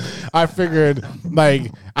 So I figured,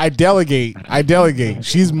 like, I delegate.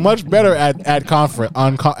 She's much better at conflict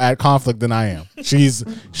than I am. She's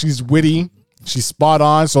witty. She's spot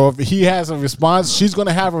on. So if he has a response, she's going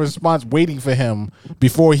to have a response waiting for him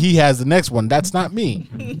before he has the next one. That's not me.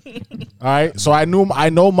 All right. So I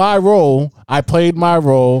know my role. I played my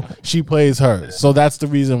role. She plays hers. So that's the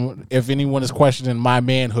reason if anyone is questioning my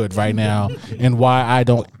manhood right now and why I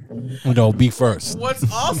don't, be first.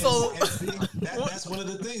 What's also that's one of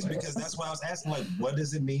the things, because that's why I was asking, like, what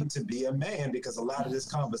does it mean to be a man? Because a lot of this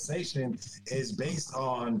conversation is based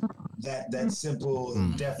on that simple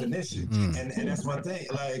definition, and that's my thing.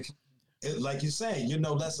 Like you say, you're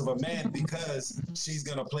no less of a man because she's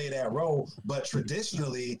gonna play that role, but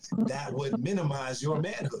traditionally that would minimize your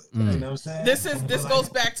manhood. You know what I'm saying? This goes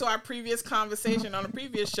back to our previous conversation on a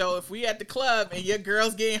previous show. If we at the club and your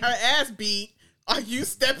girl's getting her ass beat, are you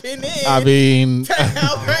stepping in? I mean,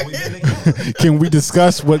 can we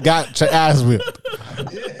discuss what got your ass whipped?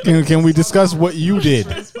 Can we discuss what you did?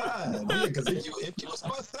 It's fine. Yeah, because if you was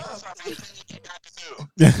fucked up.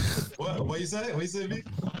 What you say? What you say, me?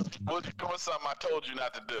 What's something I told you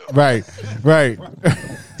not to do? Right. Right.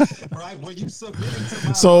 When you submitting to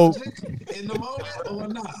my logic in the moment or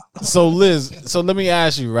not? So Liz, let me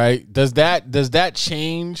ask you, right? Does that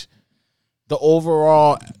change the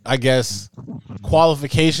overall, I guess,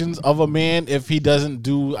 qualifications of a man if he doesn't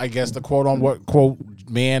do, I guess, the quote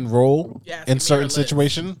man role in certain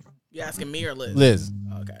situations? You asking me or Liz? Liz.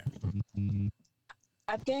 Okay.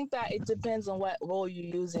 I think that it depends on what role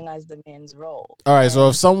you're using as the man's role. All right, so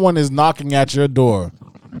if someone is knocking at your door,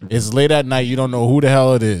 it's late at night, you don't know who the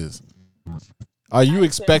hell it is. Are you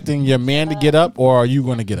expecting your man to get up, or are you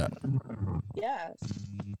going to get up? Yes.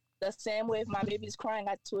 That's same way if my baby's crying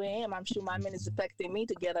at 2 a.m., I'm sure my man is expecting me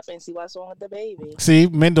to get up and see what's wrong with the baby. See,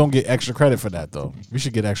 men don't get extra credit for that, though. We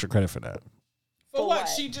should get extra credit for that. For what?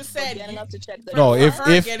 She just said getting up to check the no,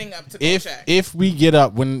 check. if we get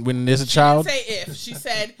up when there's a child. She didn't say if. She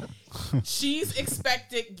said she's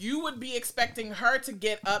expecting, you would be expecting her to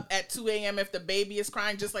get up at 2 a.m. if the baby is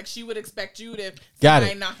crying, just like she would expect you to. Got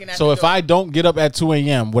it. Knocking at so the if door. I don't get up at 2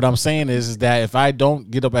 a.m., what I'm saying is that if I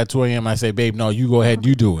don't get up at 2 a.m., I say, babe, no, you go ahead,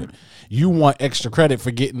 you do it. You want extra credit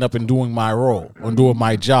for getting up and doing my role or doing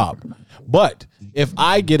my job. But if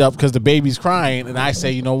I get up because the baby's crying and I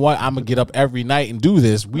say, you know what, I'm going to get up every night and do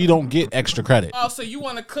this, we don't get extra credit. Oh, so you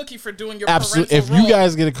want a cookie for doing your absolutely. If role. you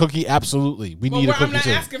guys get a cookie, absolutely. We need a cookie too. I'm not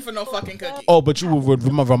asking for no fucking cookie. Oh, but you would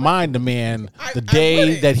remind the man the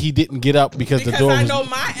day that he didn't get up because the door was... I know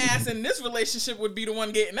my ass in this relationship would be the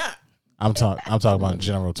one getting up. I'm talking about in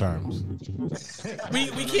general terms.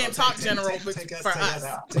 We can't talk general for us.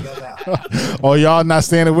 Oh, y'all not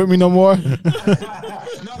standing with me no more? No.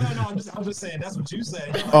 I'm just saying that's what you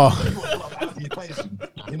say.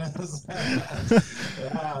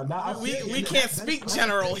 We can't speak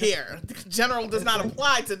general here. General does not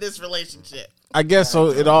apply to this relationship. I guess so.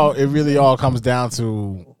 It really all comes down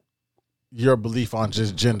to your belief on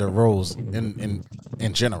just gender roles in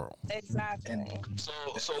general. Exactly.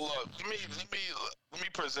 So look, let me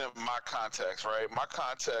present my context, right? My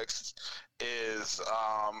context is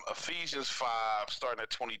Ephesians 5, starting at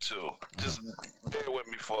 22. Just bear with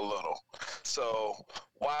me for a little. So,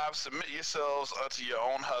 wives, submit yourselves unto your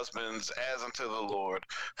own husbands as unto the Lord.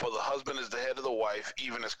 For the husband is the head of the wife,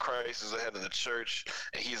 even as Christ is the head of the church,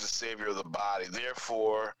 and he is the Savior of the body.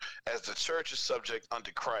 Therefore, as the church is subject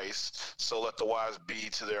unto Christ, so let the wives be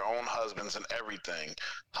to their own husbands in everything.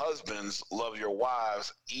 Husbands, love your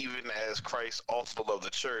wives, even as Christ also loved the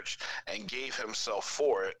church and gave himself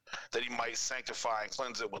for it, that he might sanctify and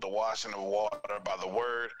cleanse it with the washing of water by the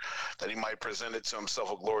word, that he might present it to himself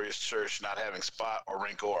a glorious church, not having spot or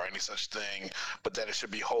wrinkle or any such thing, but that it should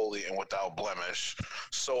be holy and without blemish.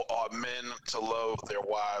 So ought men to love their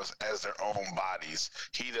wives as their own bodies.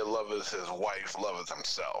 He that loveth his wife loveth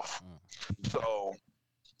himself. So,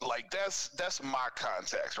 like, that's my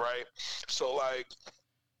context, right? So, like,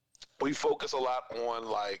 we focus a lot on,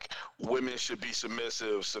 like, women should be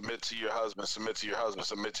submissive, submit to your husband, submit to your husband,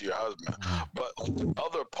 submit to your husband. But the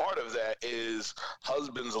other part of that is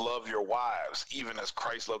husbands love your wives, even as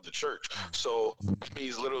Christ loved the church. So it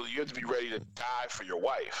means literally you have to be ready to die for your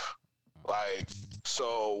wife. Like,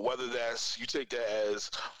 so whether that's, you take that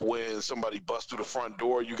as when somebody busts through the front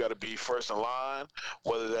door, you got to be first in line,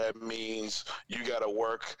 whether that means you got to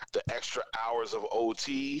work the extra hours of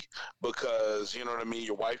OT because, you know what I mean,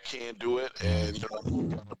 your wife can't do it and you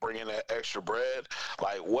got to bring in that extra bread,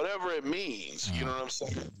 like whatever it means, you know what I'm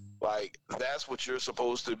saying? Like, that's what you're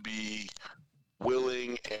supposed to be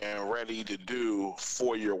willing and ready to do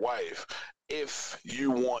for your wife. If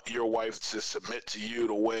you want your wife to submit to you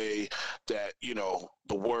the way that, you know,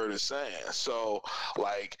 the word is saying. So,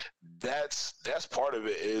 like, that's part of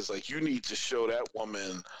it is, like, you need to show that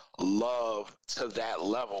woman love to that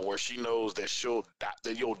level where she knows that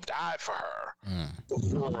you'll die for her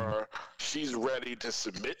before she's ready to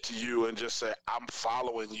submit to you and just say, I'm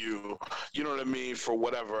following you, you know what I mean, for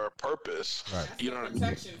whatever purpose. Right. You know what I mean?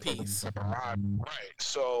 Protection piece. Right.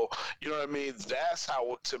 So, you know what I mean? That's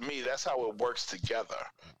how, to me, that's how it works together.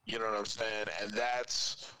 You know what I'm saying? And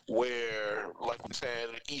that's where, like we're saying,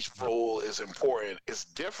 each role is important. It's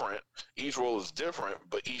different. Each role is different,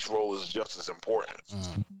 but each role is just as important.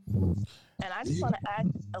 And I just want to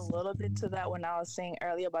add a little bit to that when I was saying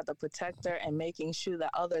earlier about the protector and making sure that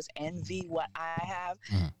others envy what I have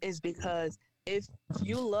is because if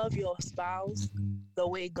you love your spouse the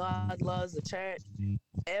way God loves the church,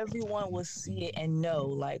 everyone will see it and know,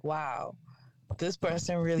 like, wow, this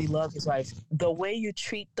person really loves his wife. The way you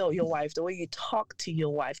treat your wife, the way you talk to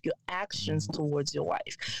your wife, your actions towards your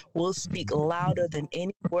wife will speak louder than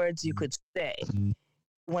any words you could say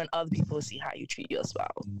when other people see how you treat your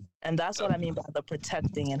spouse. And that's what I mean by the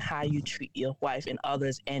protecting and how you treat your wife and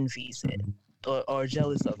others envies it or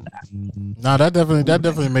jealous of that. No, that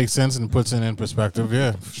definitely makes sense and puts it in perspective.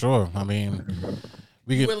 Yeah, for sure. I mean,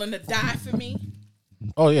 you willing to die for me?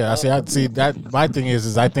 Oh yeah, I see that. My thing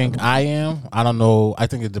is I think I am. I don't know. I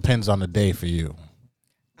think it depends on the day for you.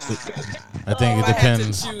 I think it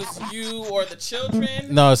depends. I have to choose you or the children.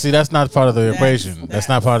 No, see, that's not part of the equation. That's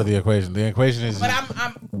not part of the equation. The equation is. But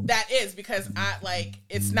that is because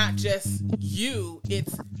it's not just you.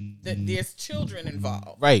 It's that there's children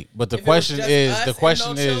involved. Right, but the question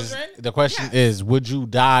is, would you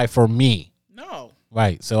die for me? No.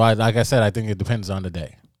 Right. So like I said, I think it depends on the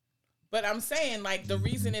day. But I'm saying, like, the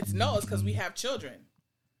reason it's no is because we have children.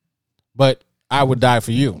 But I would die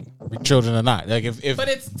for you, children or not. Like if But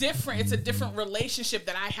it's different. It's a different relationship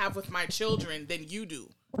that I have with my children than you do.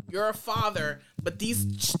 You're a father, but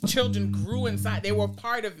these children grew inside. They were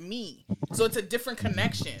part of me. So it's a different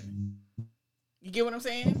connection. You get what I'm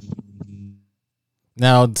saying?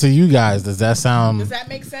 Now, to you guys, does that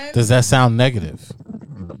make sense? Does that sound negative?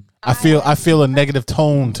 I feel a negative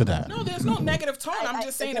tone to that. No, there's no negative tone. I'm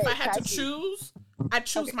just saying, if I had to choose, I'd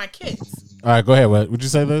choose my kids. All right, go ahead. What would you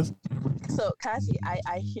say, Liz? So, Cassie,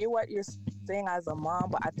 I hear what you're saying as a mom,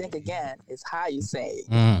 but I think, again, it's how you say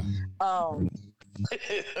it.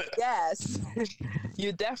 Yes,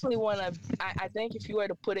 you definitely want to. I think if you were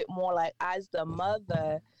to put it more like as the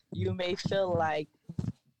mother, you may feel like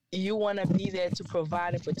you want to be there to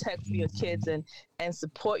provide and protect for your kids and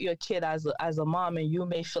support your kid as a mom, and you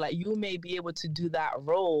may feel like you may be able to do that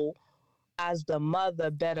role as the mother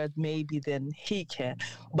better maybe than he can.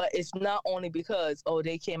 But it's not only because,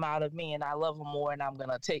 they came out of me and I love them more and I'm going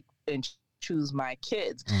to take and choose my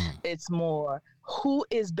kids. It's more who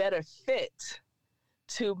is better fit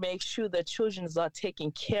to make sure the children are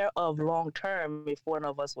taken care of long term if one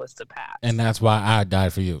of us was to pass. And that's why I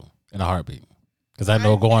died for you in a heartbeat. Because I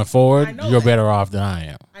know going forward, you're better off than I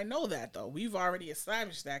am. I know that, though. We've already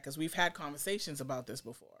established that because we've had conversations about this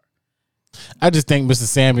before. I just think Mr.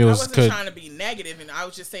 Samuels I wasn't trying to be negative, and I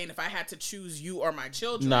was just saying if I had to choose you or my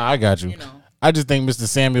children. Nah, I got you. I just think Mr.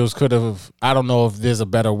 Samuels could have. I don't know if there's a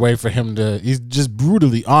better way for him to. He's just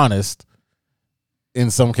brutally honest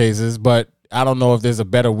in some cases, but I don't know if there's a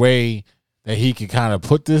better way that he could kind of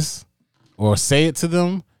put this or say it to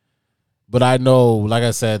them. But I know, like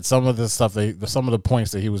I said, some of the stuff, some of the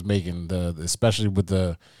points that he was making, especially with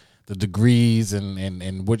the degrees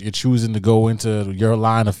and what you're choosing to go into your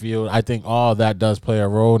line of field, I think all that does play a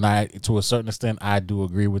role. And to a certain extent, I do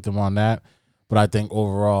agree with him on that. But I think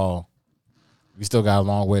overall, we still got a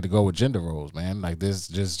long way to go with gender roles, man. Like this,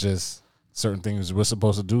 just certain things we're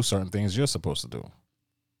supposed to do, certain things you're supposed to do.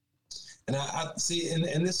 And I see,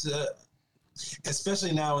 in this,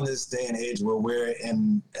 especially now in this day and age where we're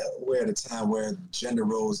at a time where gender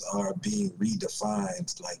roles are being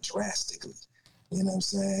redefined like drastically. You know what I'm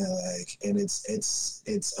saying? Like, and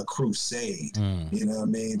it's a crusade. You know what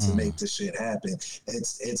I mean? To make this shit happen.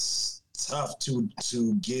 It's tough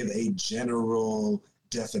to give a general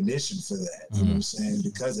definition for that. You know what I'm saying?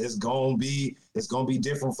 Because it's gonna be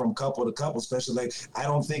different from couple to couple. Especially like I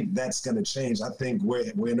don't think that's gonna change. I think we're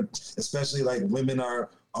in especially like women are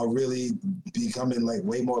really becoming like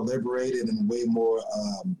way more liberated and way more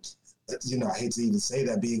I hate to even say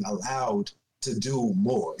that, being allowed to do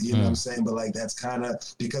more, you know what I'm saying? But like, that's kind of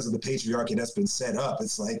because of the patriarchy that's been set up.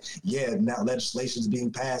 It's like, now legislation's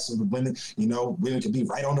being passed so the women, women can be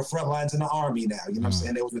right on the front lines in the army now, you know what I'm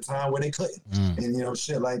saying? There was a time where they couldn't, and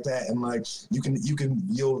shit like that. And like,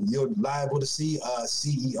 you're liable to see a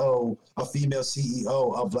female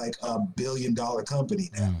CEO of like $1 billion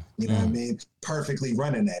company now, you know what I mean? Perfectly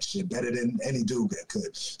running that shit better than any dude that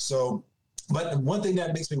could. So, but one thing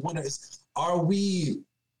that makes me wonder is, are we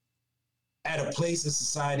at a place in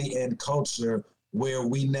society and culture where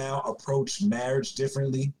we now approach marriage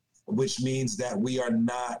differently, which means that we are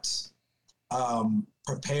not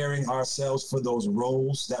preparing ourselves for those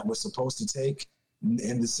roles that we're supposed to take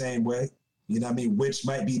in the same way, you know what I mean? Which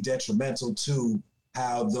might be detrimental to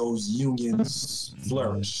how those unions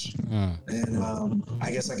flourish. And I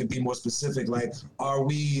guess I could be more specific. Like, are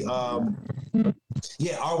we, I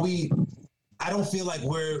don't feel like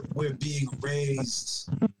we're being raised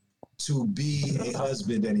to be a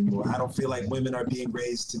husband anymore. I don't feel like women are being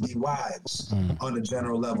raised to be wives on a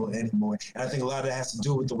general level anymore. And I think a lot of that has to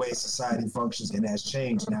do with the way society functions and has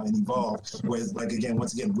changed now and evolved. Whereas, like,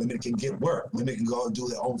 once again, women can get work. Women can go and do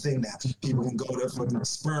their own thing now. People can go to fucking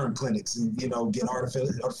sperm clinics and, get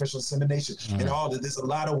artificial insemination and all that. There's a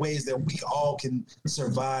lot of ways that we all can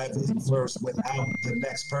survive and flourish without the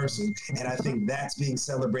next person. And I think that's being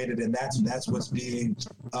celebrated, and that's what's being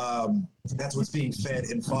fed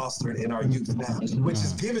and fostered in our youth now, which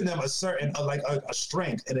is giving them a certain a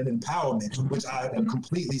strength and an empowerment, which I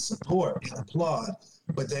completely support and applaud.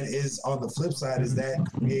 But then on the flip side, is that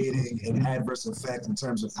creating an adverse effect in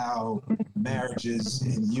terms of how marriages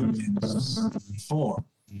and unions form?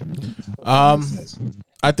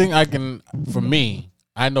 I think for me,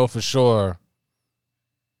 I know for sure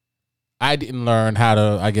I didn't learn how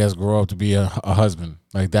to, I guess, grow up to be a husband.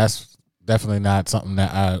 Like, that's definitely not something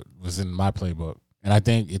that was in my playbook. And I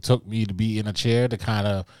think it took me to be in a chair to kind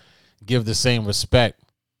of give the same respect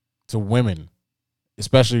to women,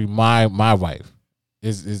 especially my wife.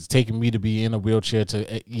 It's taking me to be in a wheelchair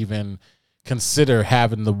to even consider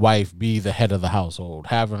having the wife be the head of the household,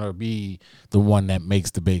 having her be the one that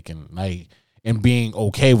makes the bacon, like, and being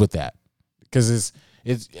okay with that. Because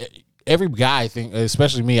it's every guy, I think,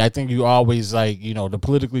 especially me, I think you always, like, you know, the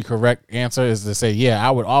politically correct answer is to say, yeah,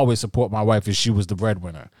 I would always support my wife if she was the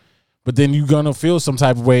breadwinner. But then you're going to feel some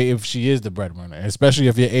type of way if she is the breadwinner, especially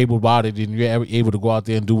if you're able-bodied and you're able to go out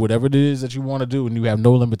there and do whatever it is that you want to do and you have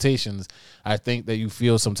no limitations. I think that you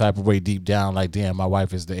feel some type of way deep down, like, damn, my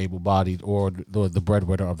wife is the able-bodied or the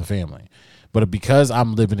breadwinner of the family. But because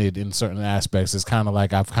I'm limited in certain aspects, it's kind of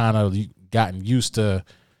like I've kind of gotten used to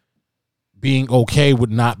being okay with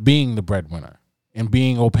not being the breadwinner and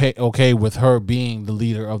being okay with her being the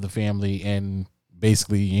leader of the family and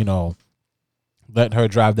basically, you know, let her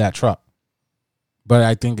drive that truck. But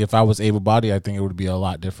I think if I was able-bodied, I think it would be a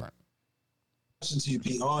lot different. To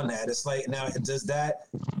be on that, it's like, now does that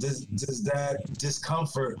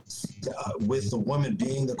discomfort with the woman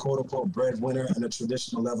being the quote-unquote breadwinner on a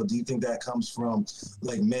traditional level, do you think that comes from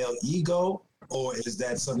like male ego, or is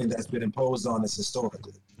that something that's been imposed on us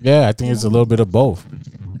historically? Yeah, I think it's a little bit of both.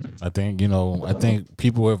 I think, you know, I think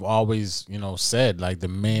people have always, you know, said like the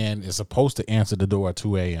man is supposed to answer the door at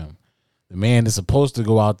 2 a.m. The man is supposed to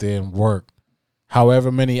go out there and work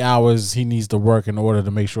however many hours he needs to work in order to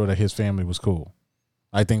make sure that his family was cool.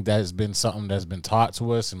 I think that's been something that's been taught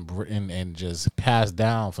to us and just passed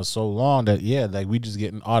down for so long that, yeah, like we just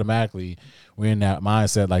getting automatically, we're in that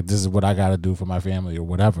mindset like this is what I got to do for my family or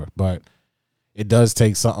whatever. But it does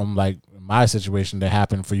take something like my situation to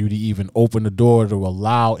happen for you to even open the door to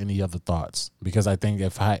allow any other thoughts. Because I think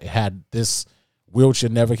if I had this wheelchair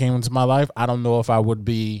never came into my life, I don't know if I would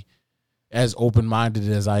be as open-minded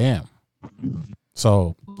as I am.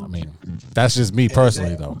 So, I mean, that's just me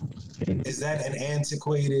personally, though. Is that an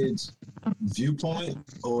antiquated viewpoint,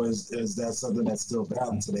 or is that something that's still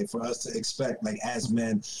valid today for us to expect, like, as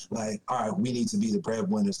men, like, all right, we need to be the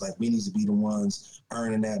breadwinners, like, we need to be the ones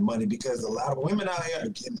earning that money, because a lot of women out here are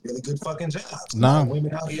getting really good fucking jobs. A lot of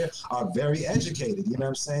women out here are very educated, you know what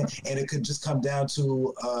I'm saying? And it could just come down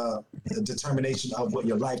to the determination of what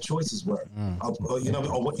your life choices were, or, you know,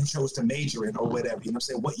 or what you chose to major in or whatever, you know what I'm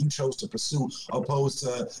saying? What you chose to pursue, opposed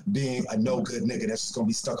to being a no good nigga that's just gonna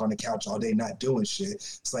be stuck on the couch all day not doing shit.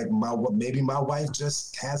 It's like maybe my wife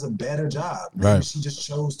just has a better job. Maybe she just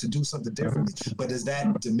chose to do something differently. But does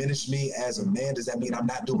that diminish me as a man? Does that mean I'm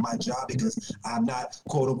not doing my job because I'm not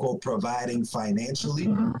quote unquote providing financially?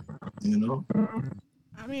 You know?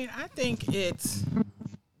 I mean, I think it's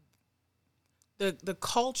the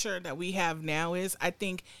culture that we have now is, I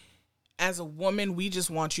think as a woman, we just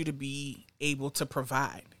want you to be able to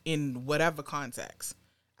provide in whatever context.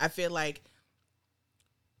 I feel like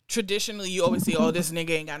traditionally, you always say, oh, this nigga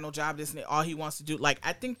ain't got no job. This nigga, all he wants to do. Like,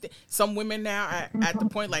 I think that some women now are at the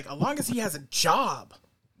point, like, as long as he has a job,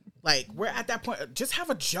 like, we're at that point, just have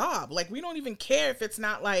a job. Like, we don't even care if it's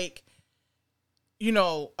not, like, you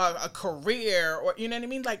know, a career or, you know what I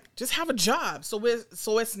mean? Like, just have a job. So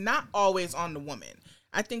it's not always on the woman.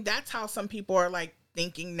 I think that's how some people are, like,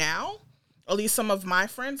 thinking now. At least some of my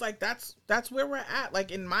friends, like, that's where we're at,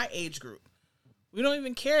 like, in my age group. We don't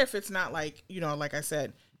even care if it's not, like, you know, like I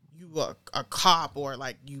said, you a cop, or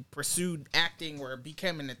like you pursued acting or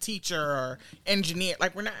becoming a teacher or engineer.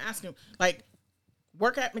 Like, we're not asking, like,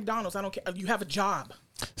 work at McDonald's. I don't care. You have a job.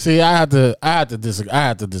 See, I had to disagree.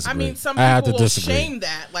 I mean, some people will shame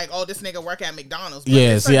that, like, oh, this nigga work at McDonald's. But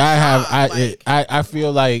yeah, see, I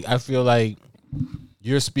feel like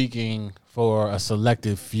you're speaking for a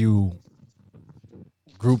selective few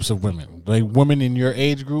groups of women. Like, women in your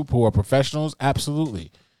age group who are professionals,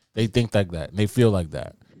 absolutely. They think like that. They feel like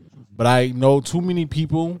that. But I know too many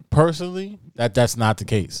people personally that's not the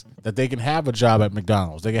case. That they can have a job at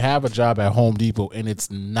McDonald's, they can have a job at Home Depot, and it's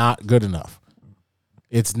not good enough.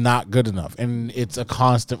 It's not good enough. And it's a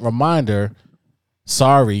constant reminder,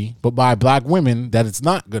 sorry, but by black women, that it's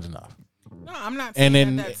not good enough. No, I'm not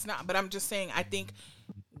saying that's not, but I'm just saying I think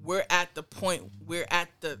we're at the point, we're at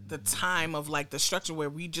the time of, like, the structure where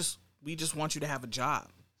we just want you to have a job.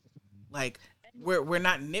 Like, we're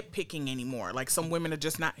not nitpicking anymore. Like, some women are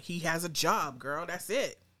just not, he has a job, girl, that's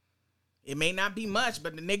it. It may not be much,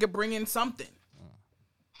 but the nigga bring in something.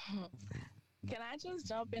 Can I just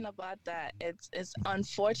jump in about that? It's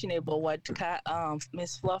unfortunate, but what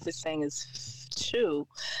Miss Fluff is saying is true.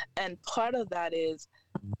 And part of that is,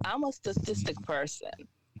 I'm a statistic person.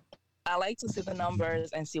 I like to see the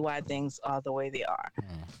numbers and see why things are the way they are.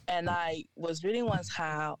 And I was reading once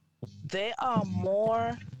how there are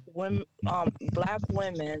more women, black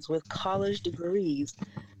women with college degrees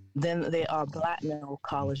than there are black men with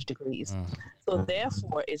college degrees. So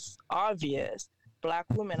therefore, it's obvious black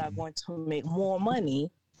women are going to make more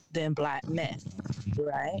money than black men,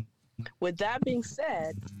 right? With that being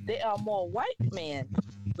said, there are more white men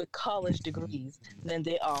with college degrees than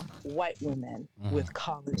there are white women with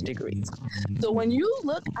college degrees. So when you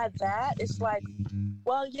look at that, it's like,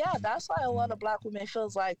 well, yeah, that's why a lot of black women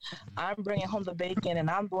feels like I'm bringing home the bacon and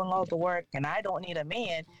I'm doing all the work and I don't need a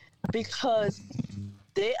man, because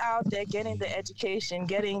they're out there getting the education,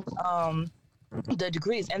 getting the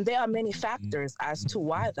degrees, and there are many factors as to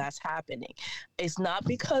why that's happening. It's not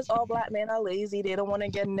because all black men are lazy, they don't want to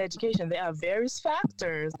get an education. There are various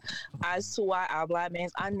factors as to why our black men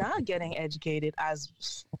are not getting educated as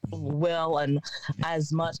well and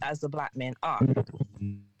as much as the black men are.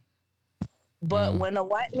 But when a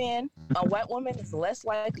white woman is less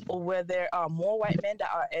likely, or where there are more white men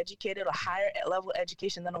that are educated or higher level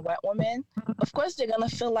education than a white woman, of course they're gonna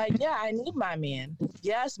feel like, yeah, I need my man.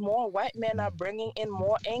 Yes, more white men are bringing in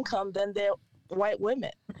more income than their white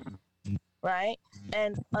women, right?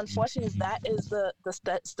 And unfortunately, that is the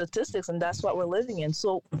statistics, and that's what we're living in.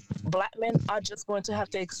 So black men are just going to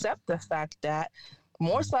have to accept the fact that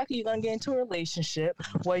most likely you're gonna get into a relationship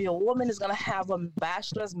where your woman is gonna have a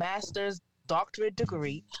bachelor's, master's, doctorate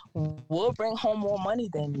degree, will bring home more money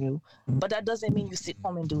than you, but that doesn't mean you sit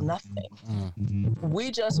home and do nothing.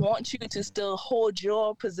 We just want you to still hold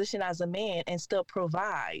your position as a man and still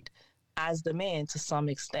provide as the man to some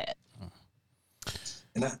extent.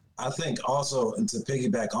 And I think also, and to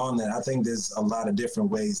piggyback on that, I think there's a lot of different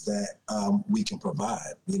ways that we can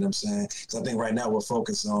provide, you know what I'm saying? Because I think right now we're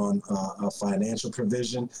focused on a financial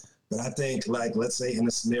provision. But I think, like, let's say in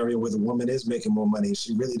a scenario where the woman is making more money,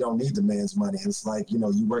 she really don't need the man's money. It's like, you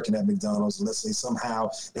know, you working at McDonald's, and let's say somehow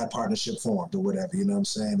that partnership formed or whatever, you know what I'm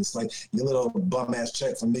saying? It's like your little bum-ass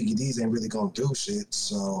check from Mickey D's ain't really going to do shit.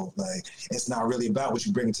 So, like, it's not really about what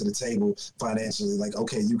you bring to the table financially. Like,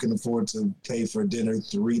 okay, you can afford to pay for dinner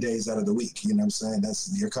 3 days out of the week, you know what I'm saying?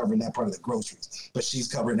 You're covering that part of the groceries, but she's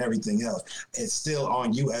covering everything else. It's still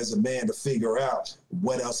on you as a man to figure out,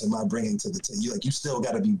 what else am I bringing to the table? You still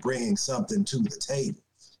got to be bringing something to the table.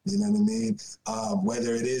 You know what I mean?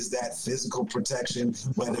 Whether it is that physical protection,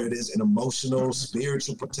 whether it is an emotional,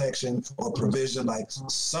 spiritual protection or provision, like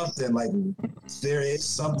something, like there is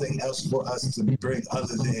something else for us to bring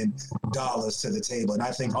other than dollars to the table. And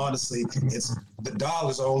I think honestly, the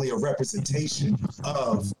dollars are only a representation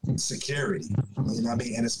of security, you know what I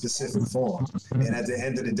mean, in a specific form. And at the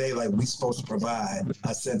end of the day, like, we're supposed to provide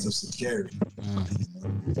a sense of security.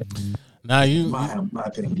 Now my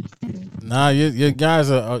opinion. Nah, you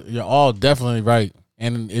guys you're all definitely right,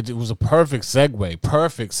 and it was a perfect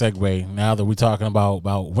segue. Now that we're talking about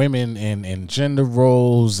women and gender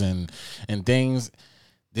roles and things,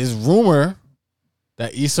 there's rumor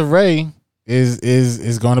that Issa Rae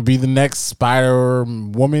is going to be the next Spider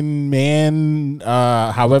Woman, man,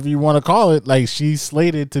 however you want to call it. Like, she's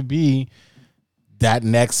slated to be that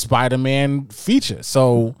next Spider-Man feature.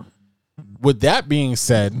 So, with that being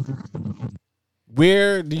said,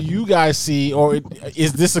 where do you guys see, or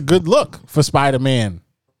is this a good look for Spider-Man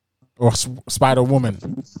or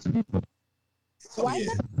Spider-Woman? Why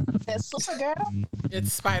it's Supergirl?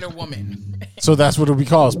 It's Spider-Woman. So that's what it'll be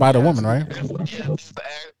called, Spider-Woman, right? Yeah,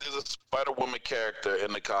 there's a Spider-Woman character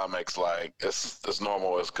in the comics. Like, it's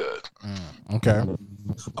normal, it's good. Okay.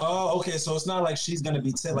 Oh, okay. So it's not like she's gonna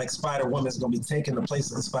be like Spider-Woman's gonna be taking the place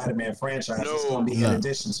of the Spider-Man franchise. No. It's gonna be in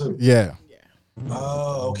addition to. Yeah.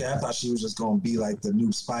 Oh, okay. I thought she was just gonna be like the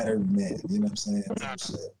new Spider-Man. You know what I'm saying?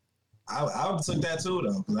 I would took that too,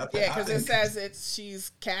 though. Because it says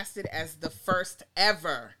she's casted as the first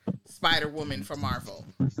ever Spider-Woman for Marvel.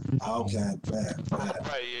 Okay, bad.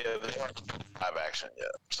 Right, yeah, they haven't live action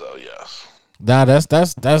yet, so yes. Nah, that's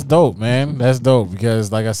dope, man. That's dope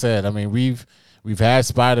because, like I said, I mean we've had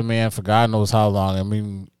Spider-Man for God knows how long. I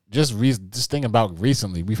mean, just think about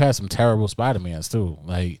recently, we've had some terrible Spider-Mans too.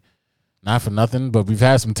 Like, not for nothing, but we've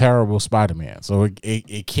had some terrible Spider-Man. So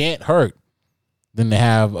it can't hurt than to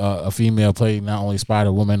have a female play not only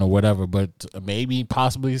Spider-Woman or whatever, but maybe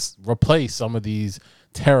possibly replace some of these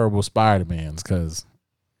terrible Spider-Mans, because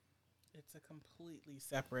it's a completely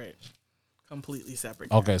separate.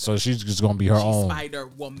 Okay, so she's just gonna be her own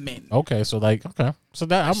Spider-Woman. Okay, so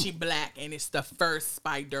that she black and it's the first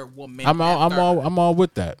Spider-Woman. I'm all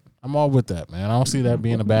with that. I'm all with that, man. I don't see that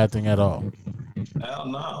being a bad thing at all. Hell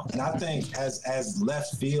no. And I think as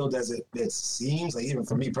left field as it seems, like even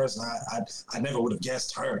for me personally, I never would have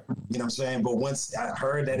guessed her. You know what I'm saying? But once I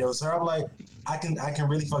heard that it was her, I'm like, I can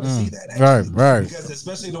really fucking see that. Actually. Right. Because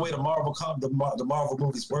especially the way the Marvel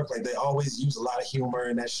movies work, like they always use a lot of humor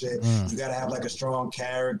and that shit. You gotta have like a strong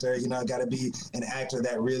character. You know, gotta be an actor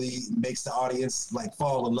that really makes the audience like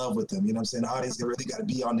fall in love with them. You know what I'm saying? The audience really gotta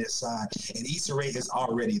be on their side. And Issa Rae is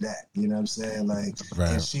already that. You know what I'm saying? Like,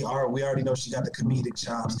 and we already know she got the comedic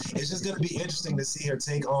chops. It's just gonna be interesting to see her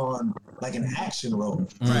take on like an action role.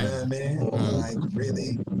 You know what I mean? Like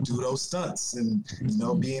really do those stunts and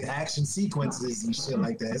be in action sequences and shit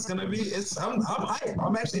like that. It's gonna be. I'm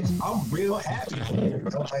hyped. I'm real happy.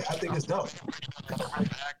 I think it's dope.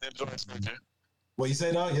 What you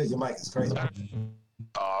say, dog? Yeah, your mic is crazy.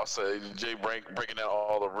 I'll say Jay breaking down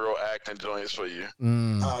all the real acting joints for you.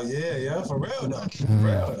 Oh yeah, for real though. For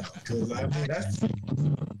real. Because I mean that's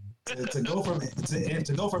to go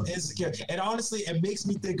from Insecure, and honestly, it makes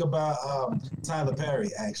me think about Tyler Perry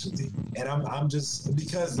actually, and I'm just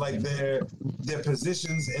because like their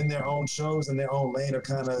positions in their own shows and their own lane are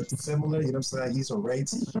kind of similar. You know what I'm saying? Issa Rae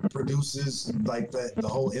produces like the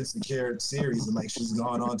whole Insecure series, and like she's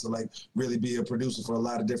gone on to like really be a producer for a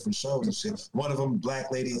lot of different shows and shit. One of them,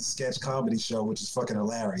 Black Lady Sketch Comedy Show, which is fucking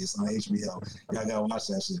hilarious on HBO. Y'all gotta watch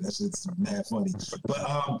that shit. That shit's mad funny.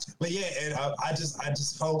 But yeah, and I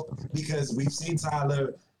just hope. Because we've seen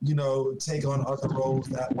Tyler, take on other roles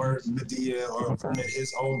that weren't Madea or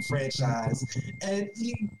his own franchise, and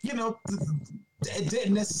it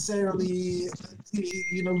didn't necessarily,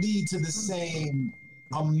 lead to the same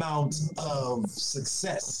amount of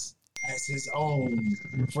success as his own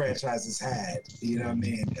franchises had. You know what I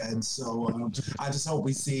mean? And so I just hope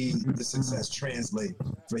we see the success translate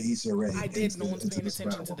for Issa Rae. I did. No one's paying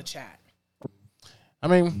attention to the chat. I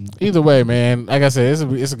mean, either way, man. Like I said,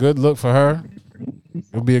 it's a good look for her.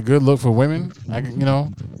 It'll be a good look for women.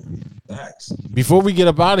 Before we get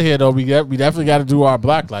up out of here, though, we definitely got to do our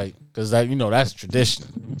black light because that's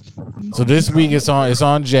tradition. So this week it's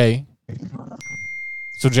on Jay.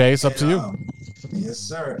 So Jay, it's up to you. Yes,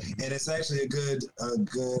 sir. And it's actually a good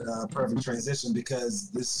perfect transition because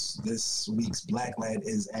this week's black light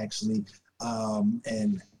is actually a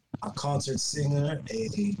concert singer,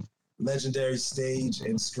 a legendary stage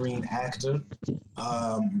and screen actor,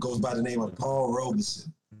 goes by the name of Paul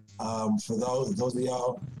Robeson. For those of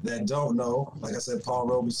y'all that don't know, like I said, Paul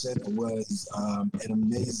Robeson was an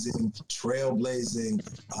amazing, trailblazing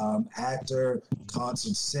actor,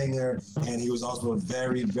 concert singer, and he was also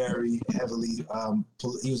very, very heavily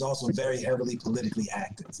politically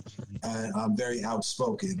active and very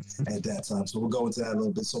outspoken at that time. So we'll go into that a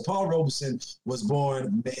little bit. So Paul Robeson was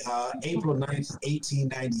born April 9th,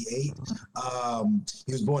 1898.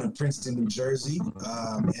 He was born in Princeton, New Jersey,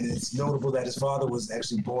 and it's notable that his father was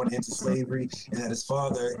actually born into slavery, and that his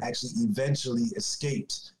father actually eventually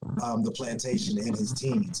escaped the plantation in his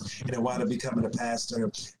teens, and then wound up becoming a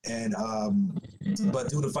pastor. And but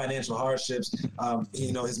due to financial hardships,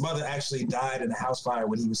 his mother actually died in a house fire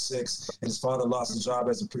when he was 6, and his father lost his job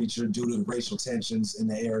as a preacher due to the racial tensions in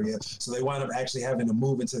the area. So they wound up actually having to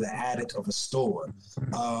move into the attic of a store.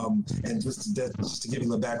 And just to give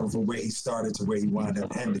you a background from where he started to where he wound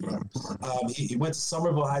up ending up. He went to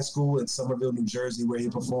Somerville High School in Somerville, New Jersey, where he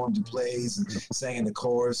performed in plays and sang in the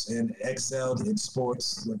chorus and excelled in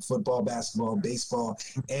sports like football, basketball, baseball,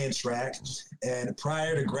 and track. And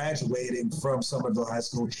prior to graduating from Somerville High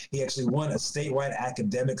School, he actually won a statewide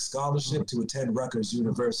academic scholarship to attend Rutgers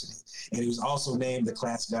University. And he was also named the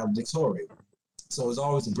class valedictorian. So he was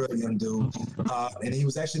always a brilliant dude. And he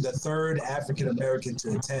was actually the third African-American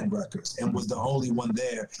to attend Rutgers and was the only one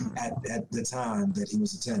there at the time that he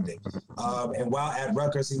was attending. And while at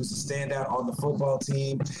Rutgers, he was a standout on the football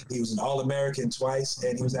team. He was an All-American twice,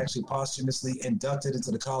 and he was actually posthumously inducted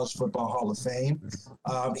into the College Football Hall of Fame.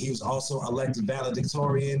 He was also elected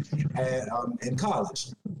valedictorian in college.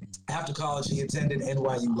 After college, he attended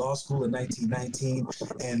NYU Law School in 1919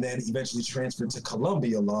 and then eventually transferred to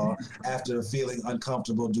Columbia Law after feeling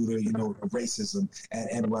uncomfortable due to racism at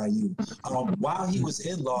NYU. While he was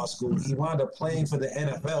in law school, he wound up playing for the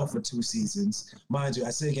NFL for 2 seasons. Mind you, I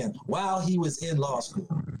say again, while he was in law school,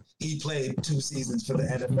 he played 2 seasons for the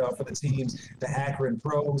NFL for the teams, the Akron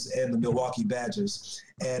Pros and the Milwaukee Badgers.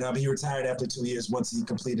 And he retired after 2 years once he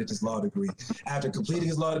completed his law degree. After completing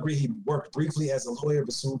his law degree, he worked briefly as a lawyer,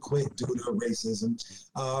 but soon quit due to racism.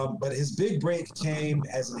 But his big break came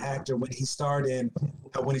as an actor when he started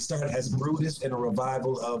as Brutus in a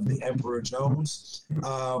revival of The Emperor Jones.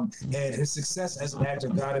 And his success as an actor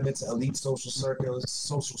got him into elite social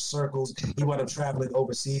circles. He wound up traveling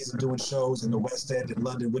overseas and doing shows in the West End in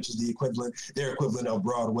London, which is their equivalent of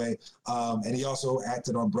Broadway. And he also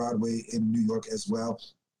acted on Broadway in New York as well.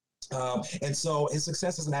 And so his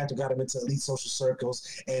success as an actor got him into elite social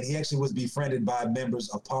circles, and he actually was befriended by members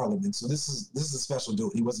of parliament. So this is a special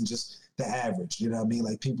dude. He wasn't just the average, you know what I mean?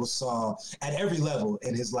 Like, people saw at every level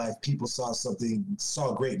in his life, people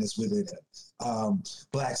saw greatness within him,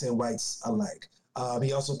 blacks and whites alike.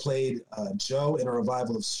 He also played Joe in a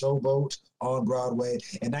revival of Showboat on Broadway.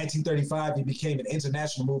 In 1935, he became an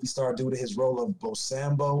international movie star due to his role of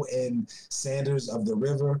Bosambo in Sanders of the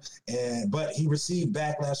River. But he received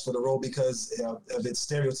backlash for the role because of its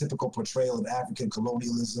stereotypical portrayal of African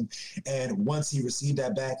colonialism. And once he received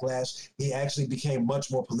that backlash, he actually became much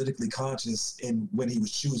more politically conscious when he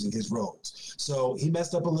was choosing his roles. So he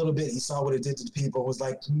messed up a little bit. He saw what it did to the people, was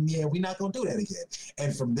like, yeah, we're not going to do that again.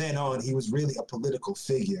 And from then on, he was really a political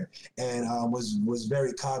figure, and was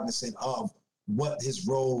very cognizant of what his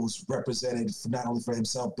roles represented, not only for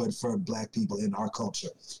himself, but for Black people in our culture.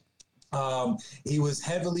 He was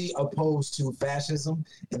heavily opposed to fascism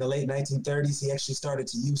in the late 1930s. He actually started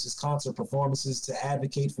to use his concert performances to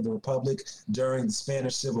advocate for the Republic during the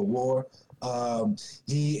Spanish Civil War.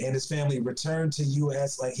 He and his family returned to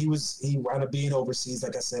U.S. He wound up being overseas,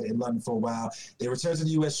 like I said, in London for a while. They returned to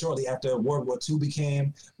the U.S. shortly after World War II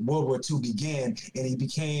began, and he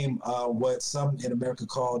became what some in America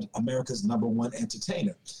called America's #1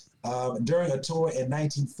 entertainer. During a tour in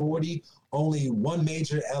 1940, only one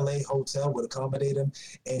major LA hotel would accommodate him,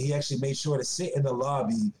 and he actually made sure to sit in the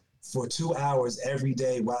lobby for 2 hours every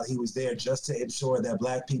day while he was there, just to ensure that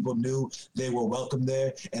Black people knew they were welcome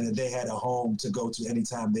there and that they had a home to go to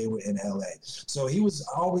anytime they were in LA. So he was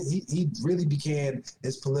always, he really began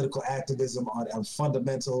his political activism on a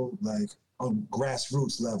fundamental, on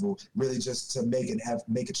grassroots level, really just to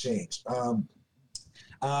make a change.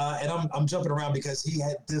 And I'm jumping around because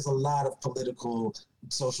there's a lot of political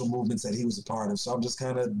social movements that he was a part of. So I'm just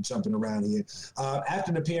kind of jumping around here.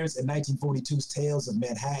 After an appearance in 1942's Tales of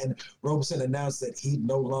Manhattan, Robeson announced that he'd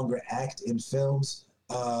no longer act in films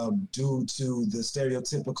due to the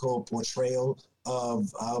stereotypical portrayal of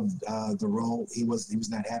the role. He was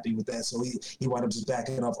not happy with that, so he wound up just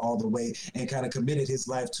backing off all the way and kind of committed his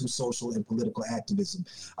life to social and political activism.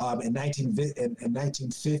 In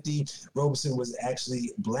 1950, Robeson was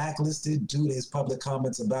actually blacklisted due to his public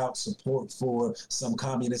comments about support for some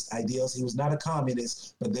communist ideals. He was not a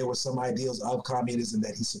communist, but there were some ideals of communism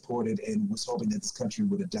that he supported and was hoping that this country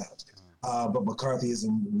would adopt. But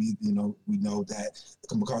McCarthyism, we know that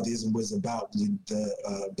McCarthyism was about the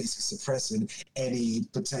basically suppressing any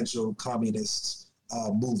potential communist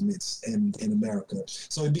movements in America.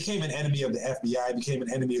 So he became an enemy of the FBI, he became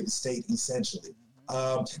an enemy of the state, essentially.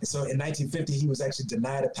 And so in 1950, he was actually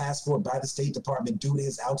denied a passport by the State Department due to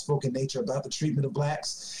his outspoken nature about the treatment of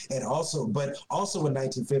blacks. And also in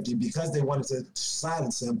 1950, because they wanted to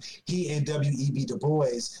silence him, he and W.E.B. Du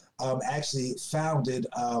Bois actually founded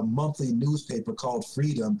a monthly newspaper called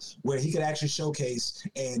Freedom, where he could actually showcase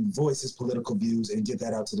and voice his political views and get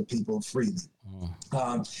that out to the people freely.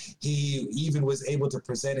 He even was able to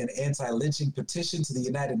present an anti-lynching petition to the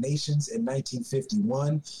United Nations in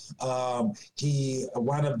 1951. He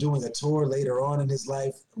wound up doing a tour later on in his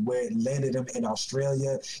life where it landed him in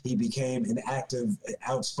Australia. He became an active,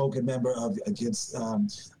 outspoken member against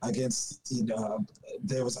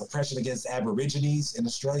there was oppression against Aborigines in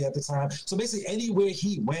Australia at the time. So basically anywhere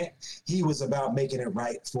he went, he was about making it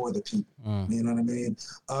right for the people. You know what I mean?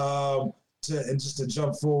 And just to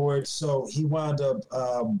jump forward, so he wound up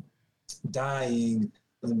dying,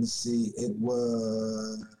 let me see, it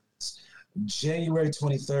was January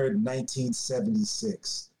 23rd,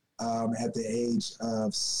 1976, at the age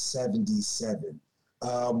of 77.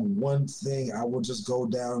 One thing I will just go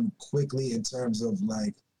down quickly in terms of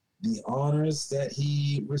the honors that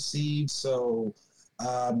he received. So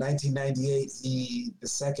 1998, the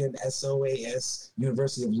second SOAS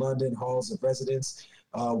University of London Halls of Residence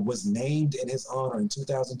was named in his honor. In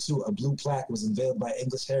 2002, a blue plaque was unveiled by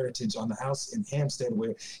English Heritage on the house in Hampstead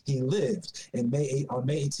where he lived. On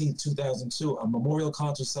May 18, 2002, a memorial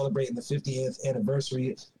concert celebrating the 50th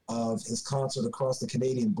anniversary of his concert across the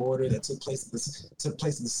Canadian border that took place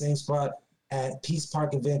in the same spot at Peace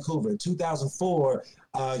Park in Vancouver. In 2004,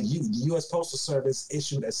 the U.S. Postal Service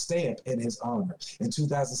issued a stamp in his honor. In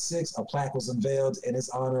 2006, a plaque was unveiled in his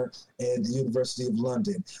honor at the University of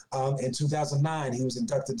London. In 2009, he was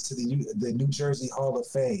inducted to the New Jersey Hall of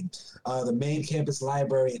Fame. The main campus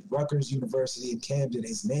library at Rutgers University in Camden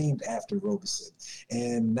is named after Robeson.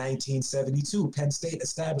 In 1972, Penn State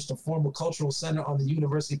established a formal cultural center on the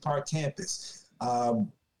University Park campus.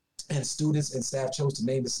 And students and staff chose to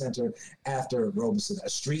name the center after Robeson. A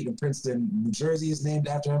street in Princeton, New Jersey is named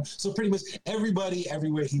after him. So pretty much everybody,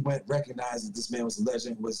 everywhere he went, recognized that this man was a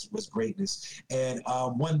legend, was greatness. And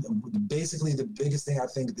basically the biggest thing I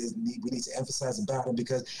think we need to emphasize about him,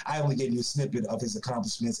 because I only gave you a snippet of his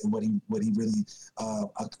accomplishments and what he really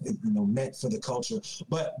meant for the culture.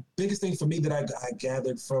 But biggest thing for me that I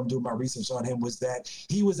gathered from doing my research on him was that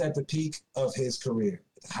he was at the peak of his career,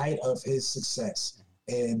 the height of his success.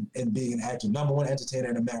 And being an actor, #1 entertainer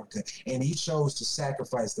in America. And he chose to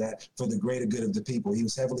sacrifice that for the greater good of the people. He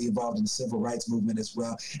was heavily involved in the civil rights movement as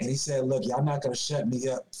well. And he said, look, y'all not going to shut me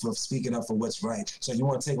up for speaking up for what's right. So you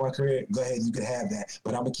want to take my career? Go ahead, you can have that.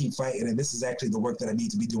 But I'm going to keep fighting. And this is actually the work that I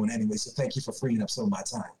need to be doing anyway. So thank you for freeing up some of my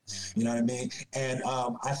time. You know what I mean? And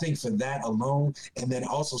I think for that alone, and then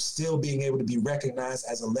also still being able to be recognized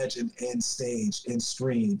as a legend in stage, in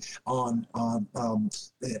screen, on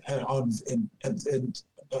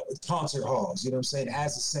concert halls, you know what I'm saying,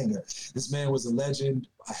 as a singer. This man was a legend,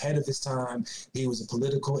 ahead of his time. He was a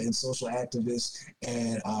political and social activist,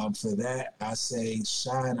 and for that, I say,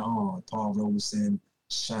 shine on, Paul Robeson,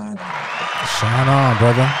 shine on. Shine on,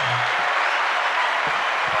 brother.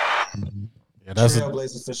 Yeah, that's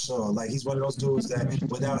trailblazer for sure. Like, he's one of those dudes that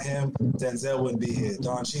without him, Denzel wouldn't be here,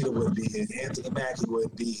 Don Cheadle wouldn't be here, Anthony Mackie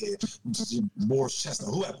wouldn't be here, Morris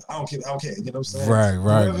Chestnut, whoever. I don't care. You know what I'm saying? Right.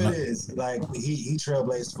 Whoever it is, like, he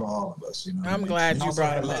trailblazed for all of us. You know. I'm glad you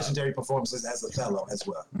brought him up. Legendary performances as Othello as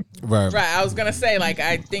well. Right. I was gonna say, like,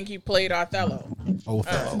 I think he played Othello.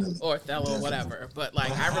 Othello. Or Othello, whatever. But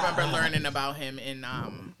like, I remember learning about him in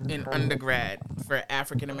undergrad for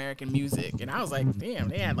African American music, and I was like, damn,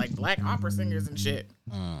 they had like black opera singers and shit.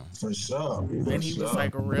 For sure. And he was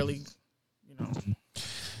like a really,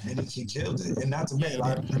 And he killed it. And not to mention,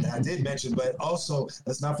 I did mention, but also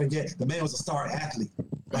let's not forget, the man was a star athlete.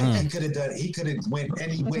 Like, he could have went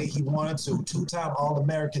any way he wanted to. 2-time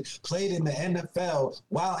All-American, played in the NFL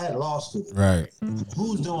while at law school. Right.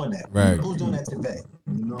 Who's doing that? Right. Who's doing that today?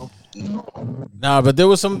 You know? Nah, but there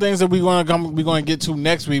was some things that we're gonna get to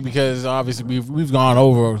next week, because obviously we've gone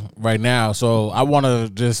over right now. So I want to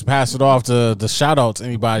just pass it off to the shout outs.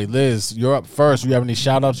 Anybody, Liz, you're up first. You have any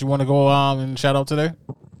shout outs you want to go and shout out today?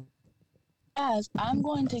 Yes, I'm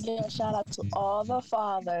going to give a shout out to all the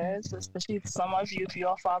fathers, especially some of you, if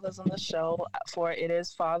you're fathers on the show, for it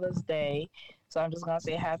is Father's Day. So I'm just going to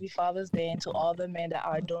say happy Father's Day, and to all the men that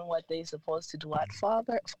are doing what they're supposed to do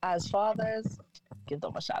as fathers, give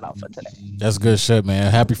them a shout out for today. That's good shit,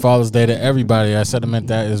 man. Happy Father's Day to everybody. I said I meant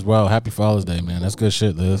that as well. Happy Father's Day, man. That's good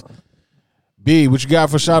shit, Liz. B, what you got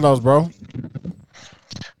for shout outs, bro?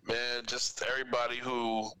 Man, just everybody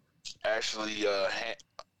who actually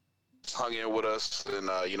hung in with us, and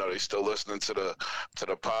they still listening to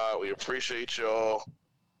the pod. We appreciate y'all.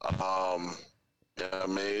 Yeah,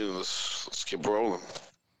 man, let's keep rolling.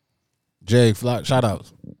 Jake, shout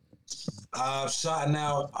outs. Shouting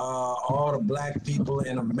out all the black people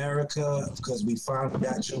in America, because we finally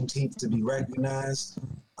got Juneteenth to be recognized.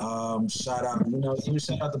 Shout out, even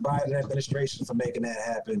shout out the Biden administration for making that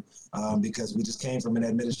happen, because we just came from an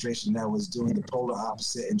administration that was doing the polar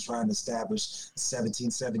opposite and trying to establish the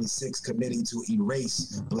 1776 committee to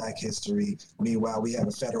erase Black history. Meanwhile, we have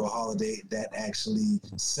a federal holiday that actually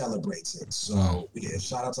celebrates it. So, yeah,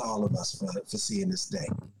 shout out to all of us for seeing this day.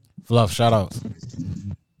 Fluff, shout outs.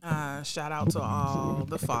 Shout out to all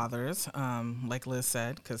the fathers, like Liz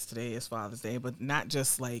said, because today is Father's Day, but not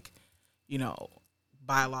just like,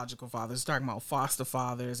 biological fathers, talking about foster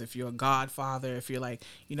fathers, if you're a godfather, if you're like,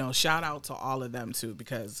 shout out to all of them too,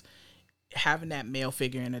 because having that male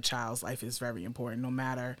figure in a child's life is very important, no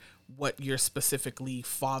matter what your specifically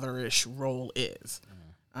fatherish role is.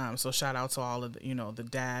 So shout out to all of the, the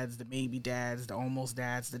dads, the maybe dads, the almost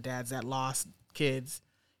dads, the dads that lost kids,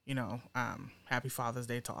 happy Father's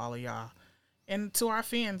Day to all of y'all. And to our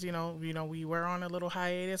fans, we were on a little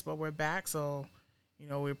hiatus, but we're back. So,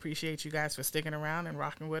 we appreciate you guys for sticking around and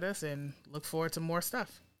rocking with us, and look forward to more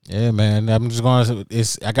stuff. Yeah, man. I'm just going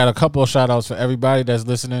to, I got a couple of shout outs for everybody that's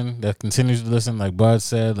listening, that continues to listen. Like Bud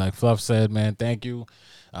said, like Fluff said, man, thank you.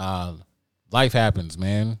 Life happens,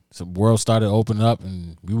 man. So the world started opening up,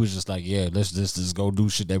 and we was just like, yeah, let's just go do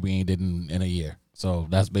shit that we ain't did in a year. So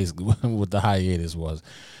that's basically what the hiatus was.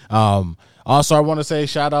 Also, I want to say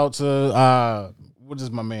shout out to, what is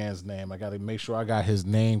my man's name? I got to make sure I got his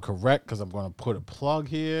name correct, because I'm going to put a plug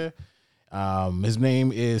here. His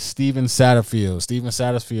name is Steven Satterfield. Steven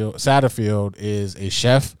Satterfield is a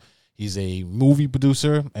chef. He's a movie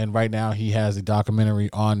producer, and right now he has a documentary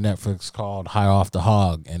on Netflix called High Off the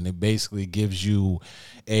Hog, and it basically gives you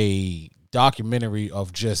a documentary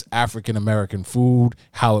of just African American food,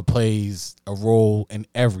 how it plays a role in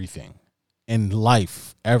everything, in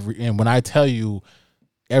life. And when I tell you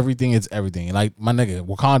everything, it's everything. Like, my nigga,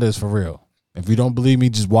 Wakanda is for real. If you don't believe me,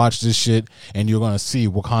 just watch this shit and you're gonna see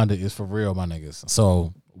Wakanda is for real, my niggas.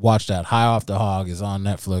 So watch that. High Off the Hog is on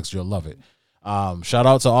Netflix. You'll love it. Shout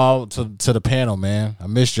out to the panel, man. I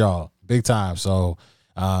missed y'all big time. So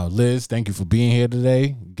Liz, thank you for being here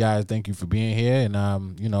today. Guys, thank you for being here.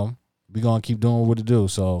 And you know, we're gonna keep doing what to do.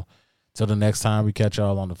 So till the next time we catch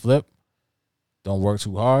y'all on the flip, don't work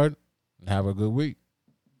too hard and have a good week.